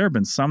devices, but there have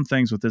been some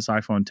things with this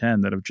iPhone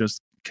 10 that have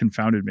just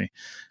confounded me.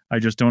 I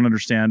just don't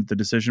understand the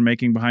decision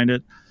making behind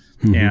it.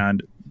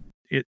 And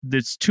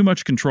it's too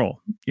much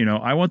control.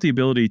 I want the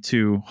ability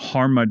to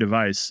harm my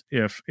device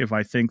if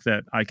I think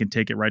that I can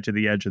take it right to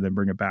the edge and then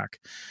bring it back.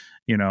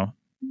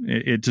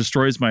 It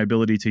destroys my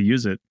ability to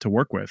use it to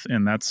work with,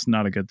 and that's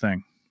not a good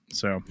thing.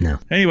 So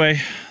Anyway,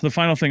 the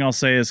final thing I'll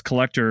say is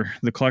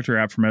the Collector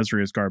app from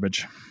Esri is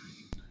garbage.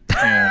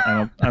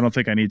 And I don't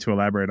think I need to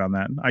elaborate on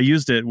that. I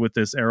used it with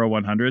this Aero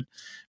 100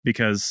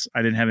 because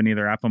I didn't have any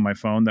other app on my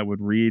phone that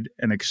would read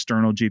an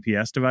external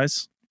GPS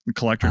device. The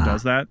Collector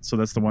does that, so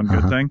that's the one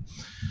good thing.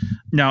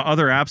 Now,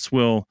 other apps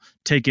will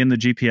take in the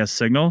GPS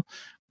signal,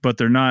 but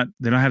they don't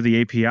have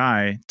the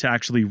API to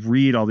actually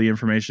read all the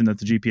information that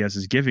the GPS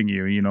is giving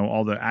you, you know,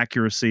 all the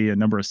accuracy and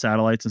number of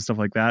satellites and stuff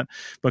like that.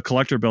 But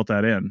Collector built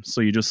that in.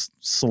 So you just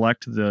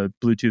select the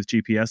Bluetooth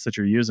GPS that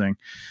you're using,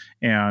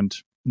 and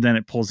then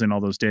it pulls in all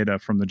those data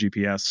from the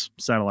GPS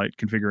satellite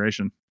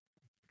configuration.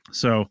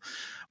 So,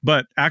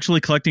 but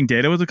actually collecting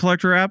data with the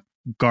Collector app,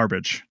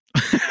 garbage.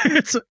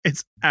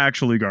 It's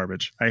actually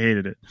garbage. I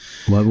hated it.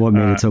 What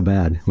made it so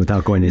bad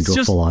without going into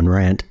a full-on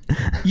rant?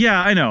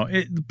 Yeah, I know.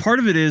 Part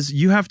of it is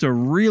you have to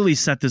really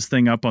set this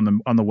thing up on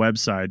the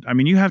website. I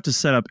mean, you have to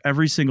set up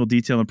every single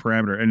detail and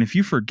parameter. And if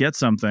you forget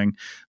something,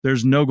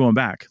 there's no going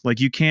back. Like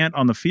you can't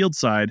on the field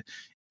side.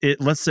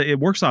 Let's say it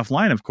works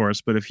offline, of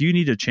course, but if you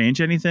need to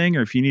change anything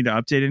or if you need to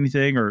update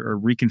anything or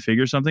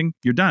reconfigure something,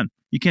 you're done.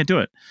 You can't do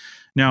it.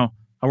 Now,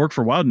 I work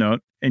for WildNote,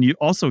 and you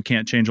also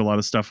can't change a lot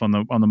of stuff on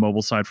the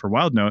mobile side for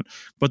WildNote,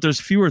 but there's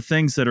fewer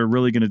things that are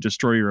really going to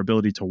destroy your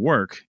ability to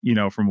work, you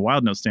know, from a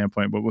WildNote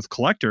standpoint. But with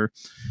Collector,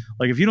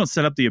 like if you don't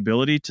set up the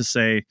ability to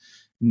say,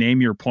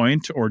 name your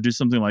point or do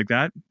something like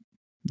that,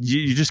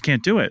 you just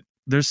can't do it.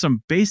 There's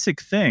some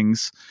basic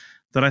things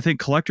that I think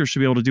Collector should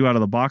be able to do out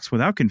of the box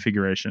without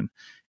configuration.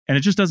 And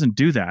it just doesn't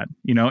do that.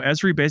 You know,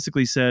 Esri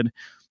basically said,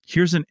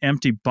 here's an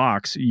empty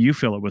box. You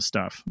fill it with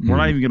stuff. We're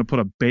not even going to put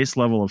a base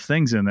level of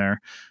things in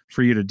there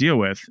for you to deal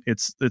with.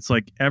 It's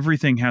like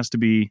everything has to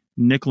be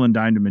nickel and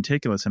dimed and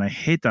meticulous. And I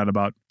hate that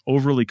about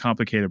overly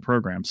complicated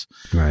programs.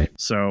 Right.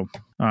 So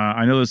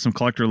I know there's some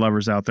Collector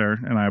lovers out there,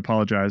 and I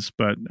apologize,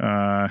 but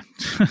I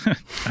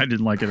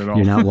didn't like it at all.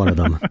 You're not one of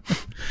them.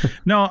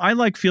 No, I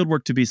like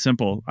fieldwork to be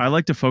simple. I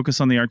like to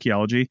focus on the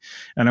archaeology,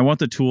 and I want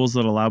the tools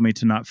that allow me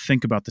to not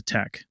think about the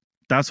tech.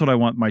 That's what I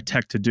want my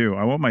tech to do.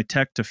 I want my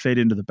tech to fade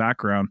into the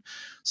background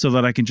so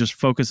that I can just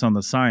focus on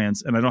the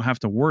science, and I don't have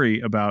to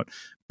worry about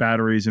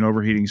batteries and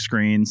overheating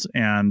screens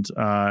and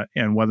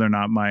whether or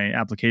not my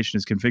application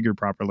is configured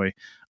properly.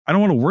 I don't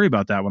want to worry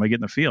about that when I get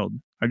in the field.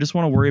 I just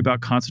want to worry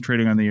about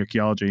concentrating on the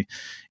archaeology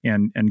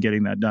and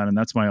getting that done. And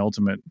that's my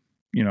ultimate,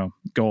 you know,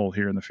 goal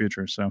here in the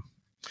future. So,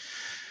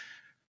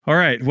 all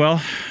right. Well,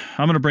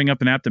 I'm going to bring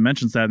up an app that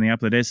mentions that in the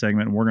App of the Day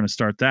segment, and we're going to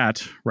start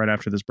that right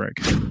after this break.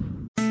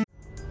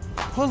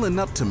 Pulling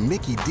up to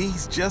Mickey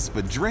D's just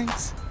for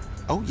drinks?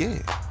 Oh yeah,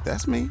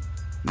 that's me.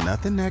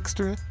 Nothing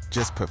extra,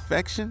 just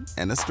perfection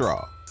and a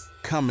straw.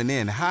 Coming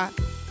in hot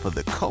for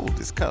the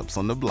coldest cups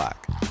on the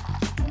block.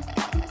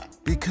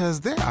 Because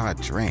there are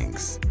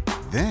drinks.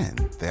 Then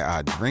there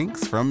are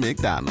drinks from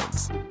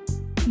McDonald's.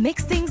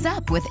 Mix things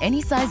up with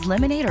any size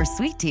lemonade or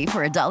sweet tea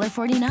for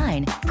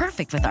 $1.49.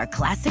 Perfect with our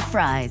classic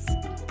fries.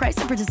 Price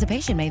and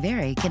participation may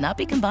vary. Cannot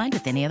be combined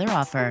with any other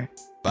offer.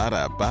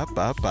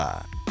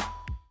 Ba-da-ba-ba-ba.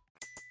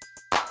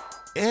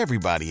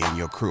 Everybody in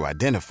your crew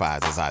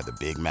identifies as either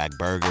Big Mac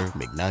Burger,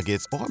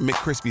 McNuggets, or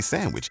McCrispy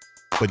Sandwich.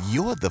 But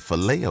you're the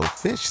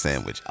Filet-O-Fish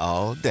Sandwich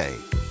all day.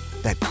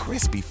 That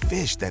crispy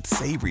fish, that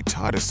savory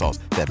tartar sauce,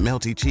 that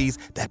melty cheese,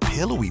 that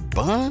pillowy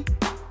bun.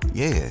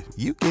 Yeah,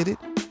 you get it.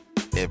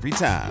 Every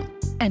time.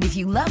 And if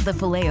you love the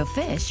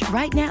Filet-O-Fish,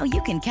 right now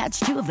you can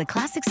catch two of the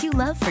classics you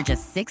love for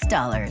just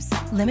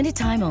 $6. Limited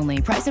time only.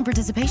 Price and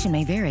participation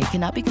may vary.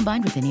 Cannot be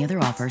combined with any other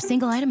offer.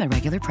 Single item at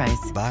regular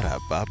price.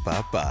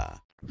 Ba-da-ba-ba-ba.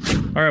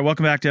 All right,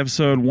 welcome back to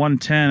episode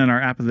 110 in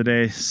our App of the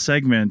Day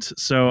segment.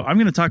 So I'm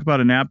going to talk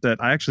about an app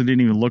that I actually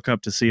didn't even look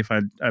up to see if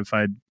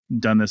I'd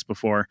done this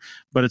before,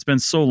 but it's been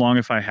so long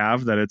if I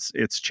have that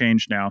it's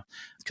changed now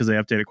because they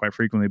update it quite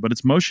frequently. But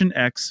it's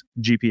MotionX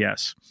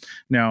GPS.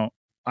 Now,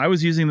 I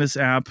was using this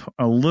app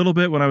a little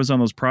bit when I was on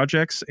those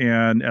projects,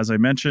 and as I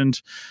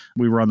mentioned,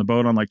 we were on the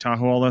boat on Lake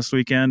Tahoe all last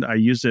weekend. I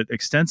used it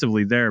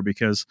extensively there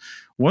because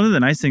one of the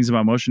nice things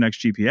about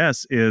MotionX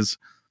GPS is,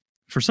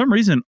 for some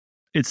reason,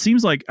 it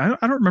seems like I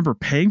don't remember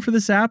paying for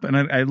this app, and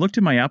I looked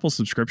at my Apple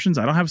subscriptions.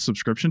 I don't have a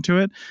subscription to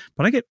it,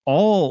 but I get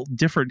all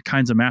different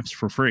kinds of maps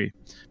for free,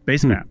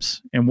 base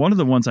maps. And one of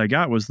the ones I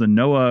got was the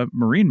NOAA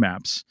marine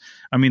maps.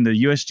 I mean, the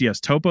USGS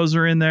topos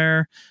are in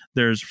there.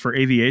 There's for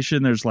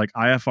aviation, there's like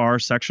IFR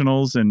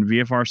sectionals and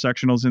VFR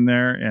sectionals in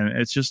there, and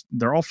it's just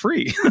they're all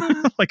free.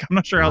 Like I'm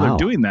not sure how they're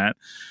doing that,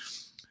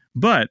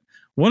 but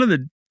one of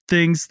the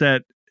things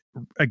that,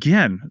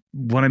 again,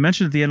 what I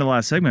mentioned at the end of the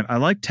last segment, I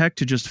like tech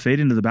to just fade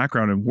into the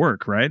background and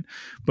work, right?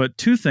 But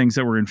two things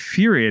that were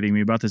infuriating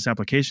me about this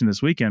application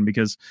this weekend,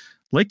 because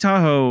Lake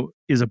Tahoe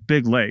is a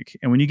big lake.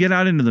 And when you get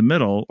out into the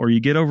middle or you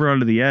get over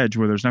onto the edge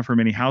where there's not very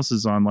many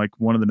houses on like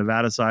one of the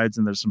Nevada sides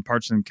and there's some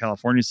parts in the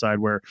California side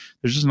where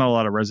there's just not a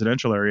lot of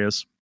residential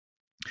areas,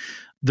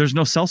 there's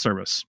no cell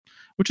service,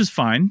 which is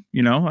fine.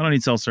 You know, I don't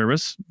need cell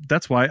service.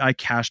 That's why I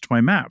cached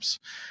my maps.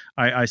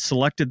 I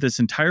selected this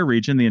entire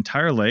region, the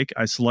entire lake.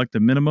 I select the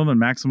minimum and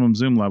maximum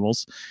zoom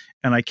levels,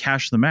 and I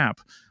cache the map.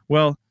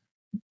 Well,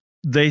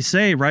 they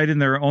say right in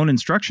their own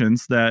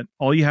instructions that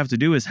all you have to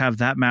do is have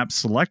that map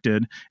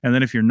selected. And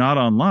then if you're not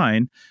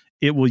online,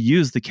 it will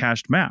use the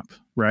cached map,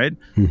 right?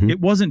 Mm-hmm. It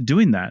wasn't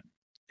doing that.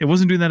 It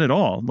wasn't doing that at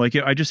all. Like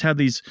I just had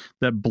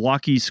that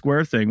blocky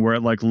square thing where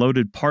it like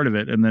loaded part of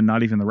it and then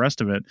not even the rest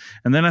of it.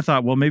 And then I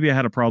thought, well, maybe I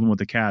had a problem with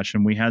the cache,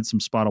 and we had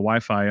some spot of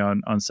Wi-Fi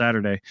on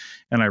Saturday,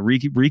 and I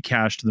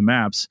recached the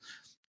maps,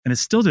 and it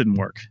still didn't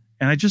work.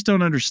 And I just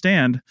don't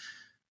understand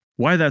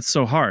why that's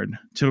so hard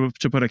to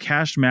put a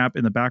cached map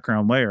in the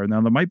background layer. Now,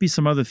 there might be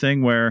some other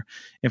thing where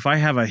if I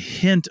have a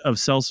hint of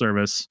cell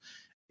service,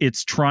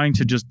 it's trying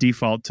to just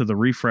default to the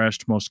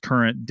refreshed, most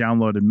current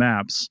downloaded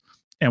maps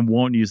and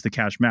won't use the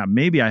cache map.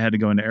 Maybe I had to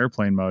go into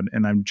airplane mode,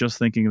 and I'm just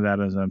thinking of that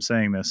as I'm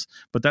saying this,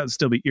 but that would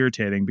still be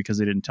irritating because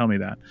they didn't tell me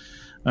that.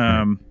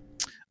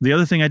 The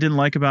other thing I didn't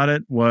like about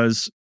it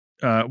was,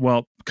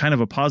 kind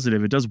of a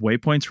positive. It does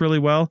waypoints really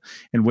well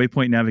and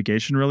waypoint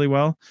navigation really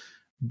well,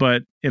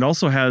 but it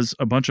also has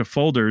a bunch of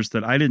folders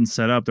that I didn't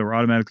set up that were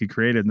automatically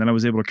created. And then I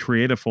was able to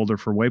create a folder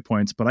for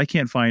waypoints, but I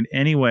can't find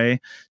any way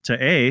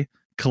to A,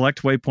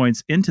 collect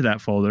waypoints into that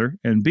folder,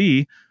 and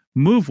B,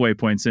 move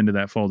waypoints into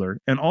that folder.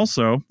 And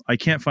also, I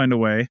can't find a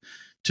way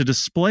to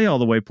display all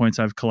the waypoints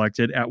I've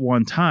collected at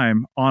one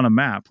time on a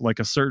map, like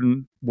a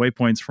certain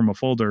waypoints from a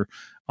folder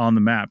on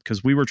the map.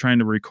 Because we were trying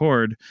to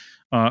record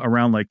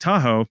around Lake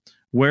Tahoe.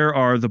 Where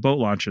are the boat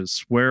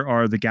launches? Where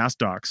are the gas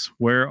docks?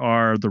 Where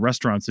are the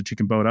restaurants that you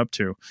can boat up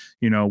to?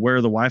 Where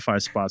are the Wi-Fi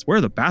spots? Where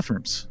are the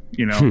bathrooms?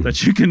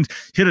 That you can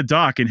hit a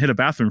dock and hit a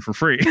bathroom for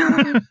free.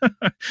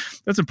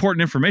 That's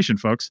important information,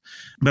 folks.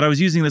 But I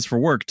was using this for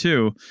work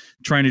too,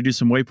 trying to do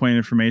some waypoint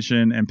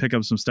information and pick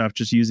up some stuff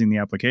just using the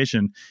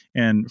application.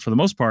 And for the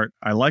most part,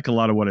 I like a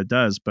lot of what it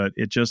does, but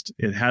it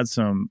had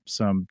some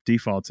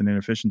defaults and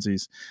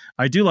inefficiencies.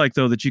 I do like,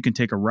 though, that you can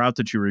take a route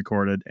that you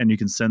recorded and you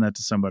can send that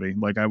to somebody.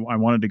 Like I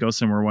wanted to go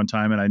somewhere one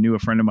time, and I knew a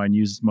friend of mine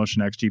used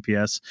MotionX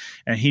GPS,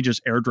 and he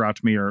just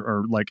airdropped me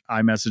or like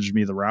iMessaged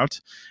me the route,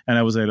 and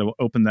I was able to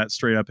open that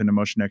straight up into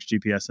MotionX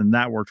GPS, and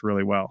that worked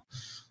really well.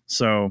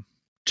 So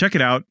check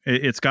it out.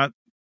 It's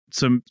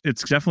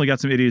definitely got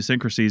some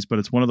idiosyncrasies, but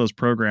it's one of those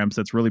programs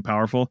that's really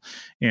powerful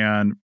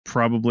and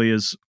probably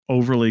is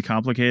overly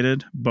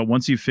complicated. But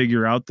once you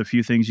figure out the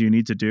few things you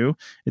need to do,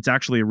 it's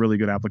actually a really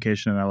good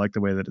application, and I like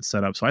the way that it's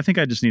set up. So I think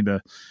I just need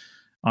to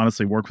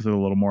honestly work with it a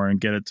little more and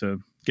get it to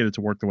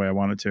work the way I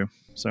want it to.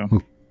 So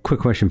quick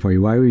question for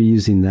you. Why were you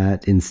using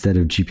that instead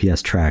of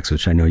GPS Tracks,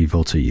 which I know you've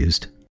also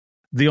used?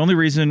 The only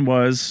reason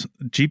was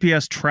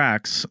GPS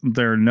Tracks,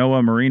 their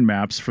NOAA marine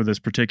maps for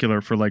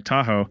Lake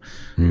Tahoe.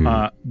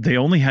 They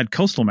only had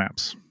coastal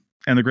maps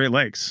and the Great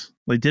Lakes.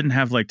 They didn't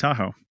have Lake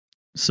Tahoe.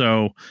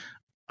 So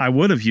I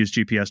would have used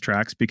GPS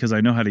Tracks because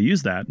I know how to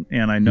use that,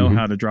 and I know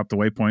how to drop the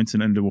waypoints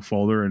into a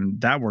folder, and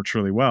that works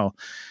really well.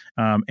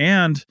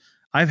 And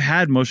I've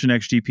had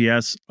MotionX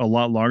GPS a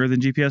lot longer than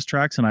GPS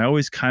Tracks, and I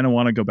always kind of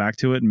want to go back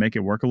to it and make it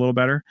work a little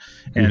better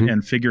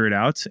and figure it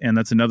out. And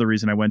that's another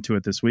reason I went to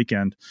it this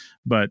weekend,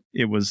 but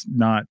it was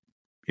not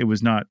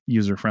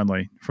user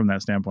friendly from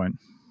that standpoint.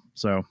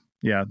 So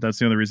yeah, that's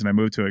the only reason I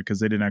moved to it,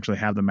 because they didn't actually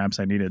have the maps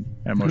I needed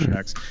at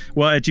MotionX.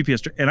 Well, at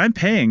GPS, and I'm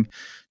paying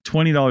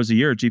 $20 a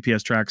year at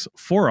GPS Tracks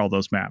for all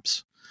those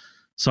maps.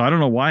 So I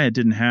don't know why it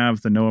didn't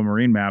have the NOAA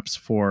marine maps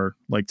for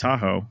Lake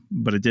Tahoe,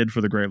 but it did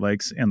for the Great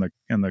Lakes and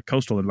the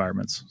coastal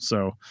environments.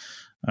 So,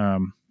 I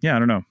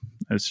don't know.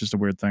 It's just a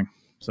weird thing.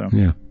 So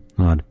yeah,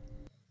 odd.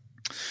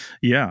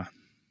 Yeah.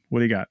 What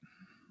do you got?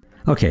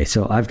 Okay,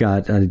 so I've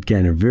got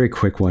again a very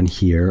quick one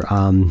here.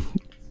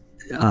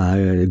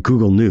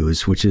 Google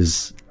News, which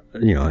is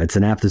it's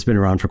an app that's been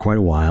around for quite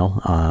a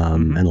while,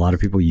 and a lot of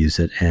people use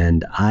it.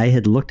 And I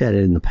had looked at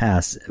it in the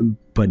past,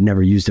 but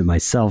never used it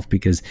myself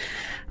because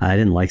I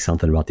didn't like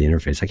something about the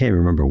interface. I can't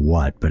remember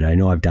what, but I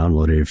know I've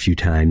downloaded it a few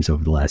times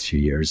over the last few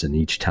years, and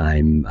each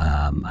time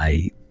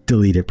I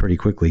delete it pretty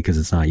quickly because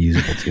it's not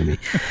usable to me.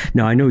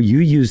 Now, I know you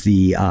use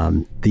the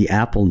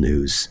Apple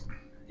News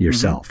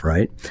yourself,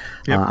 right?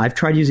 Yep. I've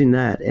tried using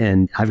that,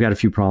 and I've got a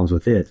few problems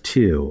with it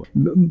too.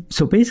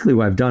 So basically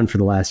what I've done for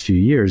the last few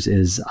years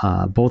is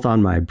both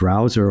on my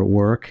browser at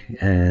work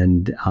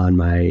and on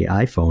my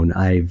iPhone,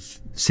 I've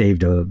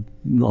saved a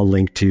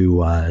link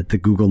to the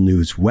Google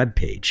News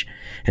webpage,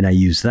 and I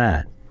use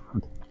that.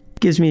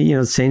 It gives me,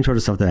 the same sort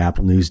of stuff that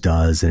Apple News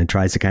does, and it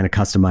tries to kind of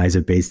customize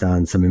it based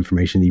on some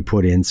information that you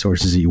put in,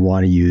 sources that you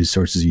want to use,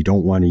 sources you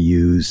don't want to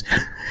use.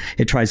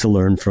 It tries to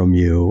learn from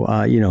you,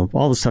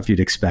 all the stuff you'd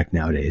expect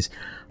nowadays.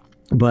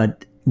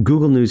 But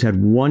Google News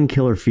had one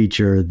killer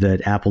feature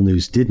that Apple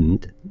News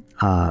didn't,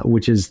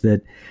 which is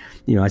that,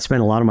 I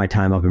spent a lot of my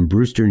time up in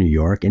Brewster, New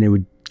York, and it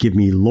would give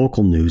me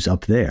local news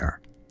up there.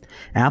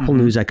 Apple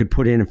News, I could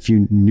put in a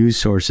few news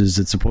sources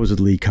that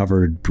supposedly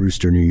covered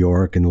Brewster, New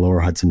York, and the lower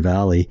Hudson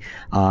Valley,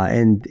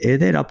 and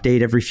they'd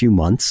update every few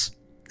months,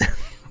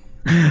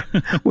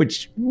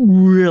 which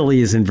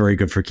really isn't very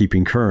good for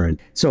keeping current.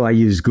 So I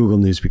use Google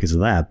News because of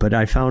that. But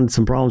I found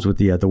some problems with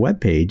the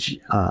web page,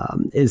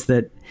 is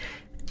that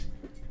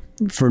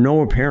for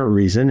no apparent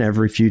reason,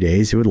 every few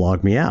days it would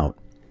log me out.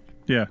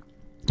 Yeah.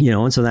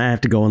 And so then I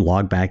have to go and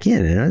log back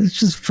in, and it's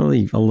just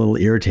really a little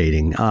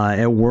irritating.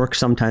 At work,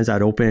 sometimes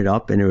I'd open it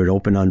up and it would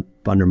open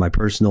under my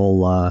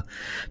personal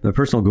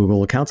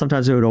Google account.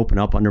 Sometimes it would open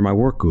up under my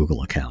work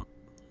Google account.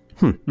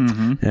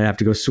 And I have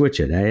to go switch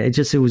it.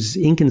 It was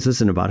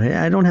inconsistent about it.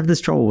 I don't have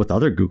this trouble with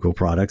other Google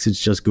products. It's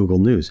just Google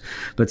News.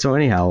 But so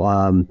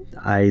anyhow,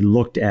 I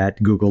looked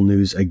at Google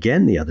News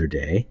again the other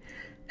day,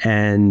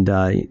 and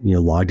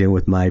logged in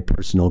with my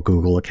personal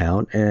Google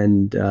account,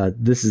 and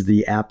this is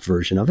the app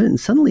version of it, and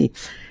suddenly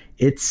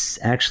it's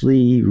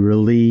actually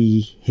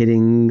really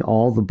hitting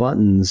all the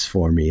buttons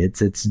for me.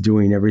 It's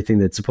doing everything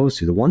that's supposed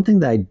to. The one thing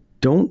that I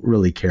don't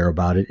really care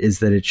about it is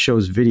that it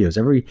shows videos.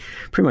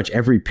 Pretty much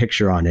every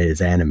picture on it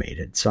is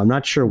animated, so I'm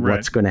not sure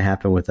what's going to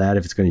happen with that,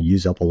 if it's going to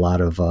use up a lot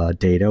of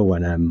data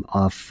when I'm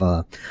off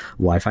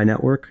Wi-Fi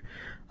network.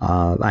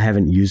 I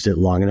haven't used it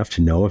long enough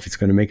to know if it's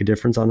going to make a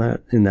difference on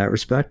that in that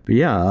respect. But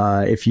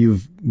yeah, if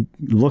you've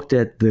looked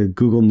at the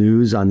Google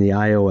News on the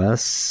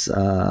iOS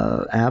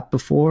app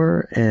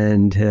before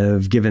and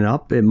have given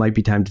up, it might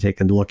be time to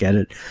take a look at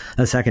it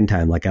a second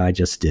time, like I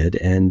just did.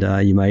 And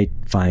you might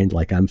find,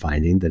 like I'm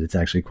finding, that it's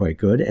actually quite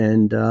good.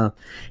 And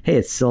hey,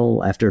 it's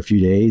still, after a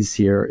few days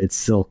here, it's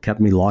still kept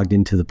me logged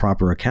into the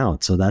proper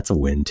account. So that's a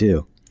win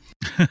too.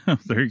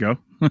 There you go.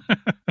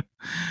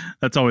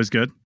 That's always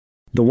good.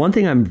 The one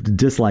thing I'm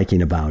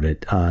disliking about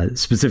it,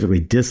 specifically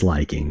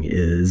disliking,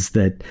 is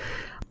that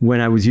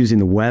when I was using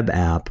the web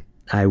app,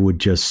 I would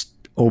just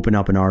open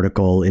up an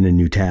article in a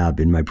new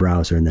tab in my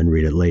browser and then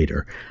read it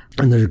later.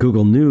 And the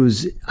Google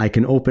News, I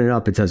can open it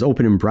up. It says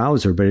open in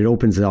browser, but it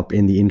opens it up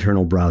in the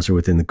internal browser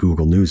within the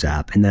Google News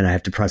app. And then I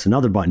have to press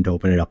another button to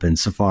open it up in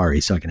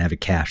Safari so I can have it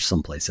cached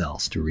someplace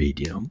else to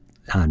read,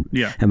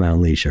 at my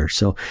own leisure.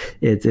 So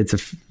it's a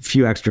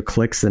few extra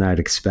clicks than I'd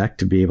expect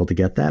to be able to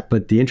get that.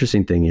 But the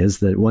interesting thing is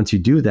that once you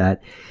do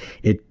that,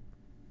 it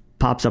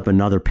pops up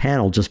another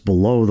panel just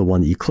below the one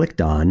that you clicked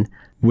on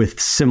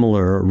with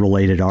similar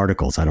related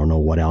articles. I don't know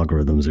what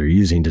algorithms they're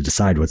using to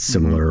decide what's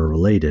similar or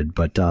related,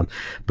 but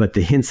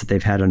the hints that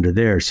they've had under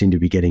there seem to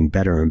be getting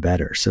better and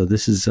better. So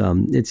this is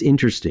it's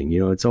interesting.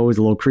 It's always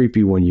a little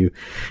creepy when you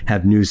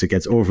have news that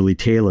gets overly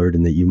tailored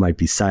and that you might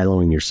be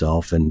siloing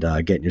yourself and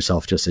getting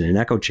yourself just in an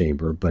echo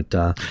chamber. But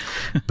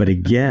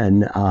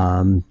again,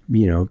 I'm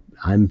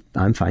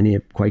finding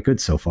it quite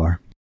good so far.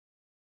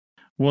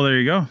 Well, there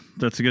you go.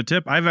 That's a good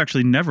tip. I've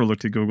actually never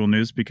looked at Google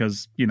News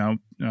because, I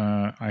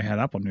had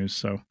Apple News.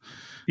 So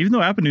even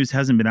though Apple News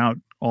hasn't been out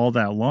all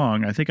that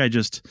long, I think I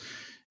just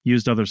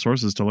used other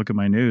sources to look at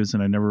my news,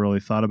 and I never really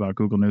thought about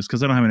Google News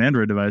because I don't have an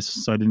Android device,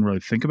 so I didn't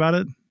really think about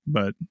it.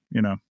 But,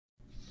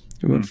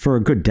 For a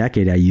good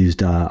decade, I used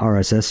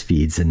RSS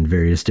feeds and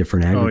various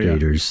different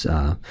aggregators. Oh,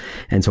 yeah.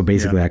 And so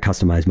basically I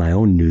customized my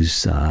own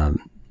news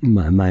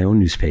my own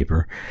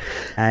newspaper.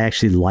 I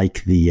actually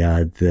like the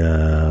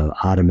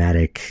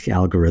automatic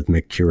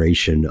algorithmic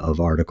curation of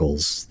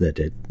articles that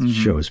it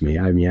shows me.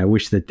 I mean, I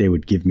wish that they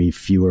would give me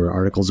fewer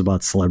articles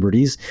about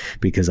celebrities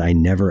because I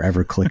never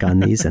ever click on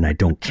these and I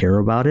don't care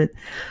about it.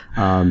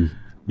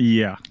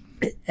 Yeah.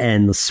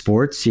 And the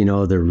sports,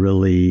 there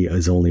really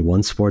is only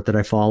one sport that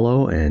I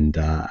follow, and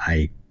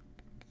I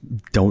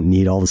don't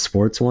need all the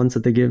sports ones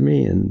that they give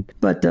me.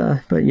 But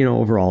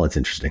overall, it's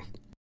interesting.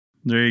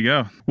 There you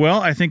go. Well,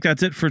 I think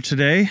that's it for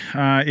today.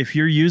 If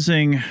you're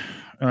using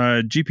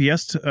a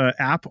GPS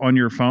app on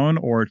your phone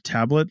or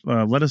tablet,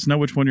 let us know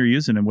which one you're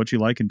using and what you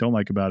like and don't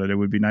like about it. It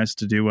would be nice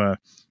to do a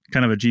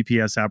kind of a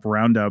GPS app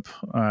roundup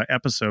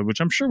episode, which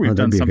I'm sure we've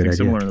done something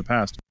similar in the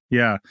past.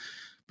 Yeah,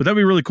 but that'd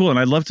be really cool. And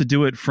I'd love to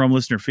do it from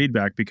listener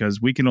feedback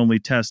because we can only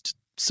test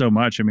so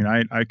much. I mean,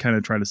 I kind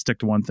of try to stick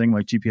to one thing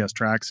like GPS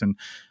tracks and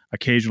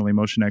occasionally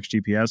MotionX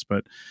GPS,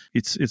 but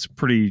it's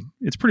pretty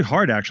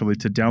hard actually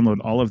to download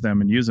all of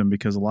them and use them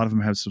because a lot of them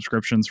have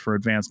subscriptions for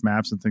advanced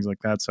maps and things like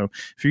that. So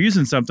if you're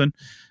using something,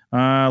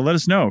 let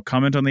us know.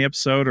 Comment on the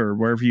episode or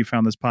wherever you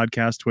found this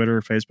podcast,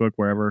 Twitter, Facebook,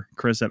 wherever.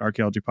 Chris at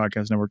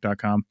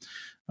archaeologypodcastnetwork.com.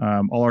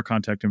 All our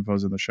contact info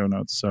is in the show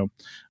notes. So,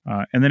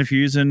 and then if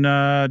you're using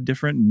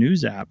different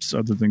news apps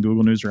other than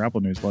Google News or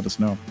Apple News, let us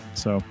know.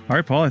 So, all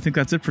right, Paul, I think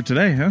that's it for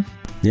today, huh?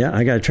 Yeah,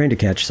 I got a train to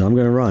catch, so I'm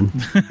going to run.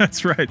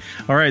 That's right.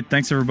 All right.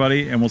 Thanks,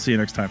 everybody, and we'll see you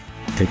next time.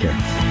 Take care.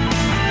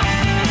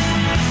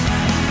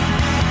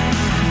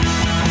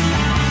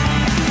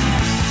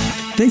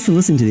 Thanks for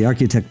listening to the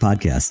Archaeotech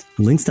Podcast.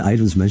 Links to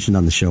items mentioned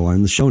on the show are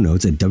in the show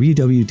notes at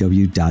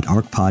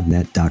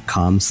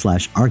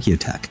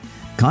www.arcpodnet.com/archaeotech.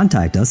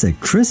 Contact us at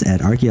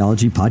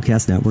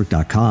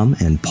chris@archaeologypodcastnetwork.com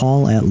and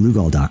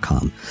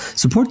paul@lugal.com.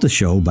 Support the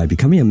show by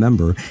becoming a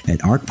member at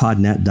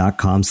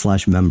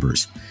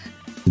arcpodnet.com/members.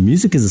 The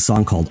music is a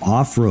song called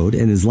Off-Road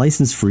and is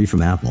license free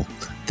from Apple.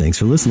 Thanks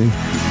for listening.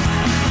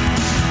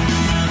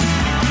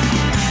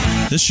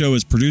 This show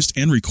is produced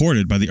and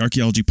recorded by the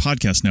Archaeology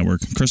Podcast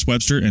Network, Chris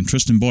Webster and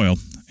Tristan Boyle,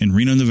 in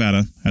Reno,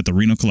 Nevada, at the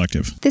Reno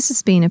Collective. This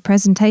has been a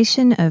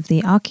presentation of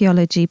the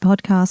Archaeology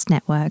Podcast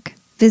Network.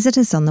 Visit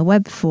us on the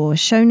web for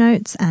show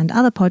notes and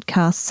other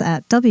podcasts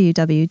at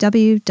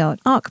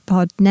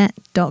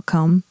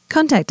www.arcpodnet.com.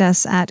 Contact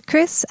us at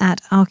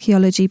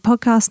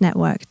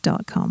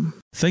chris@archaeologypodcastnetwork.com.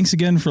 Thanks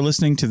again for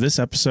listening to this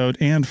episode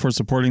and for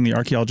supporting the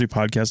Archaeology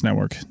Podcast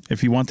Network.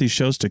 If you want these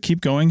shows to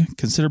keep going,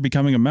 consider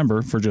becoming a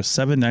member for just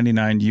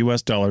 $7.99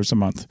 US a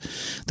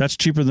month. That's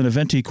cheaper than a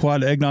venti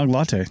quad eggnog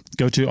latte.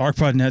 Go to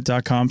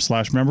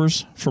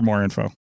arcpodnet.com/members for more info.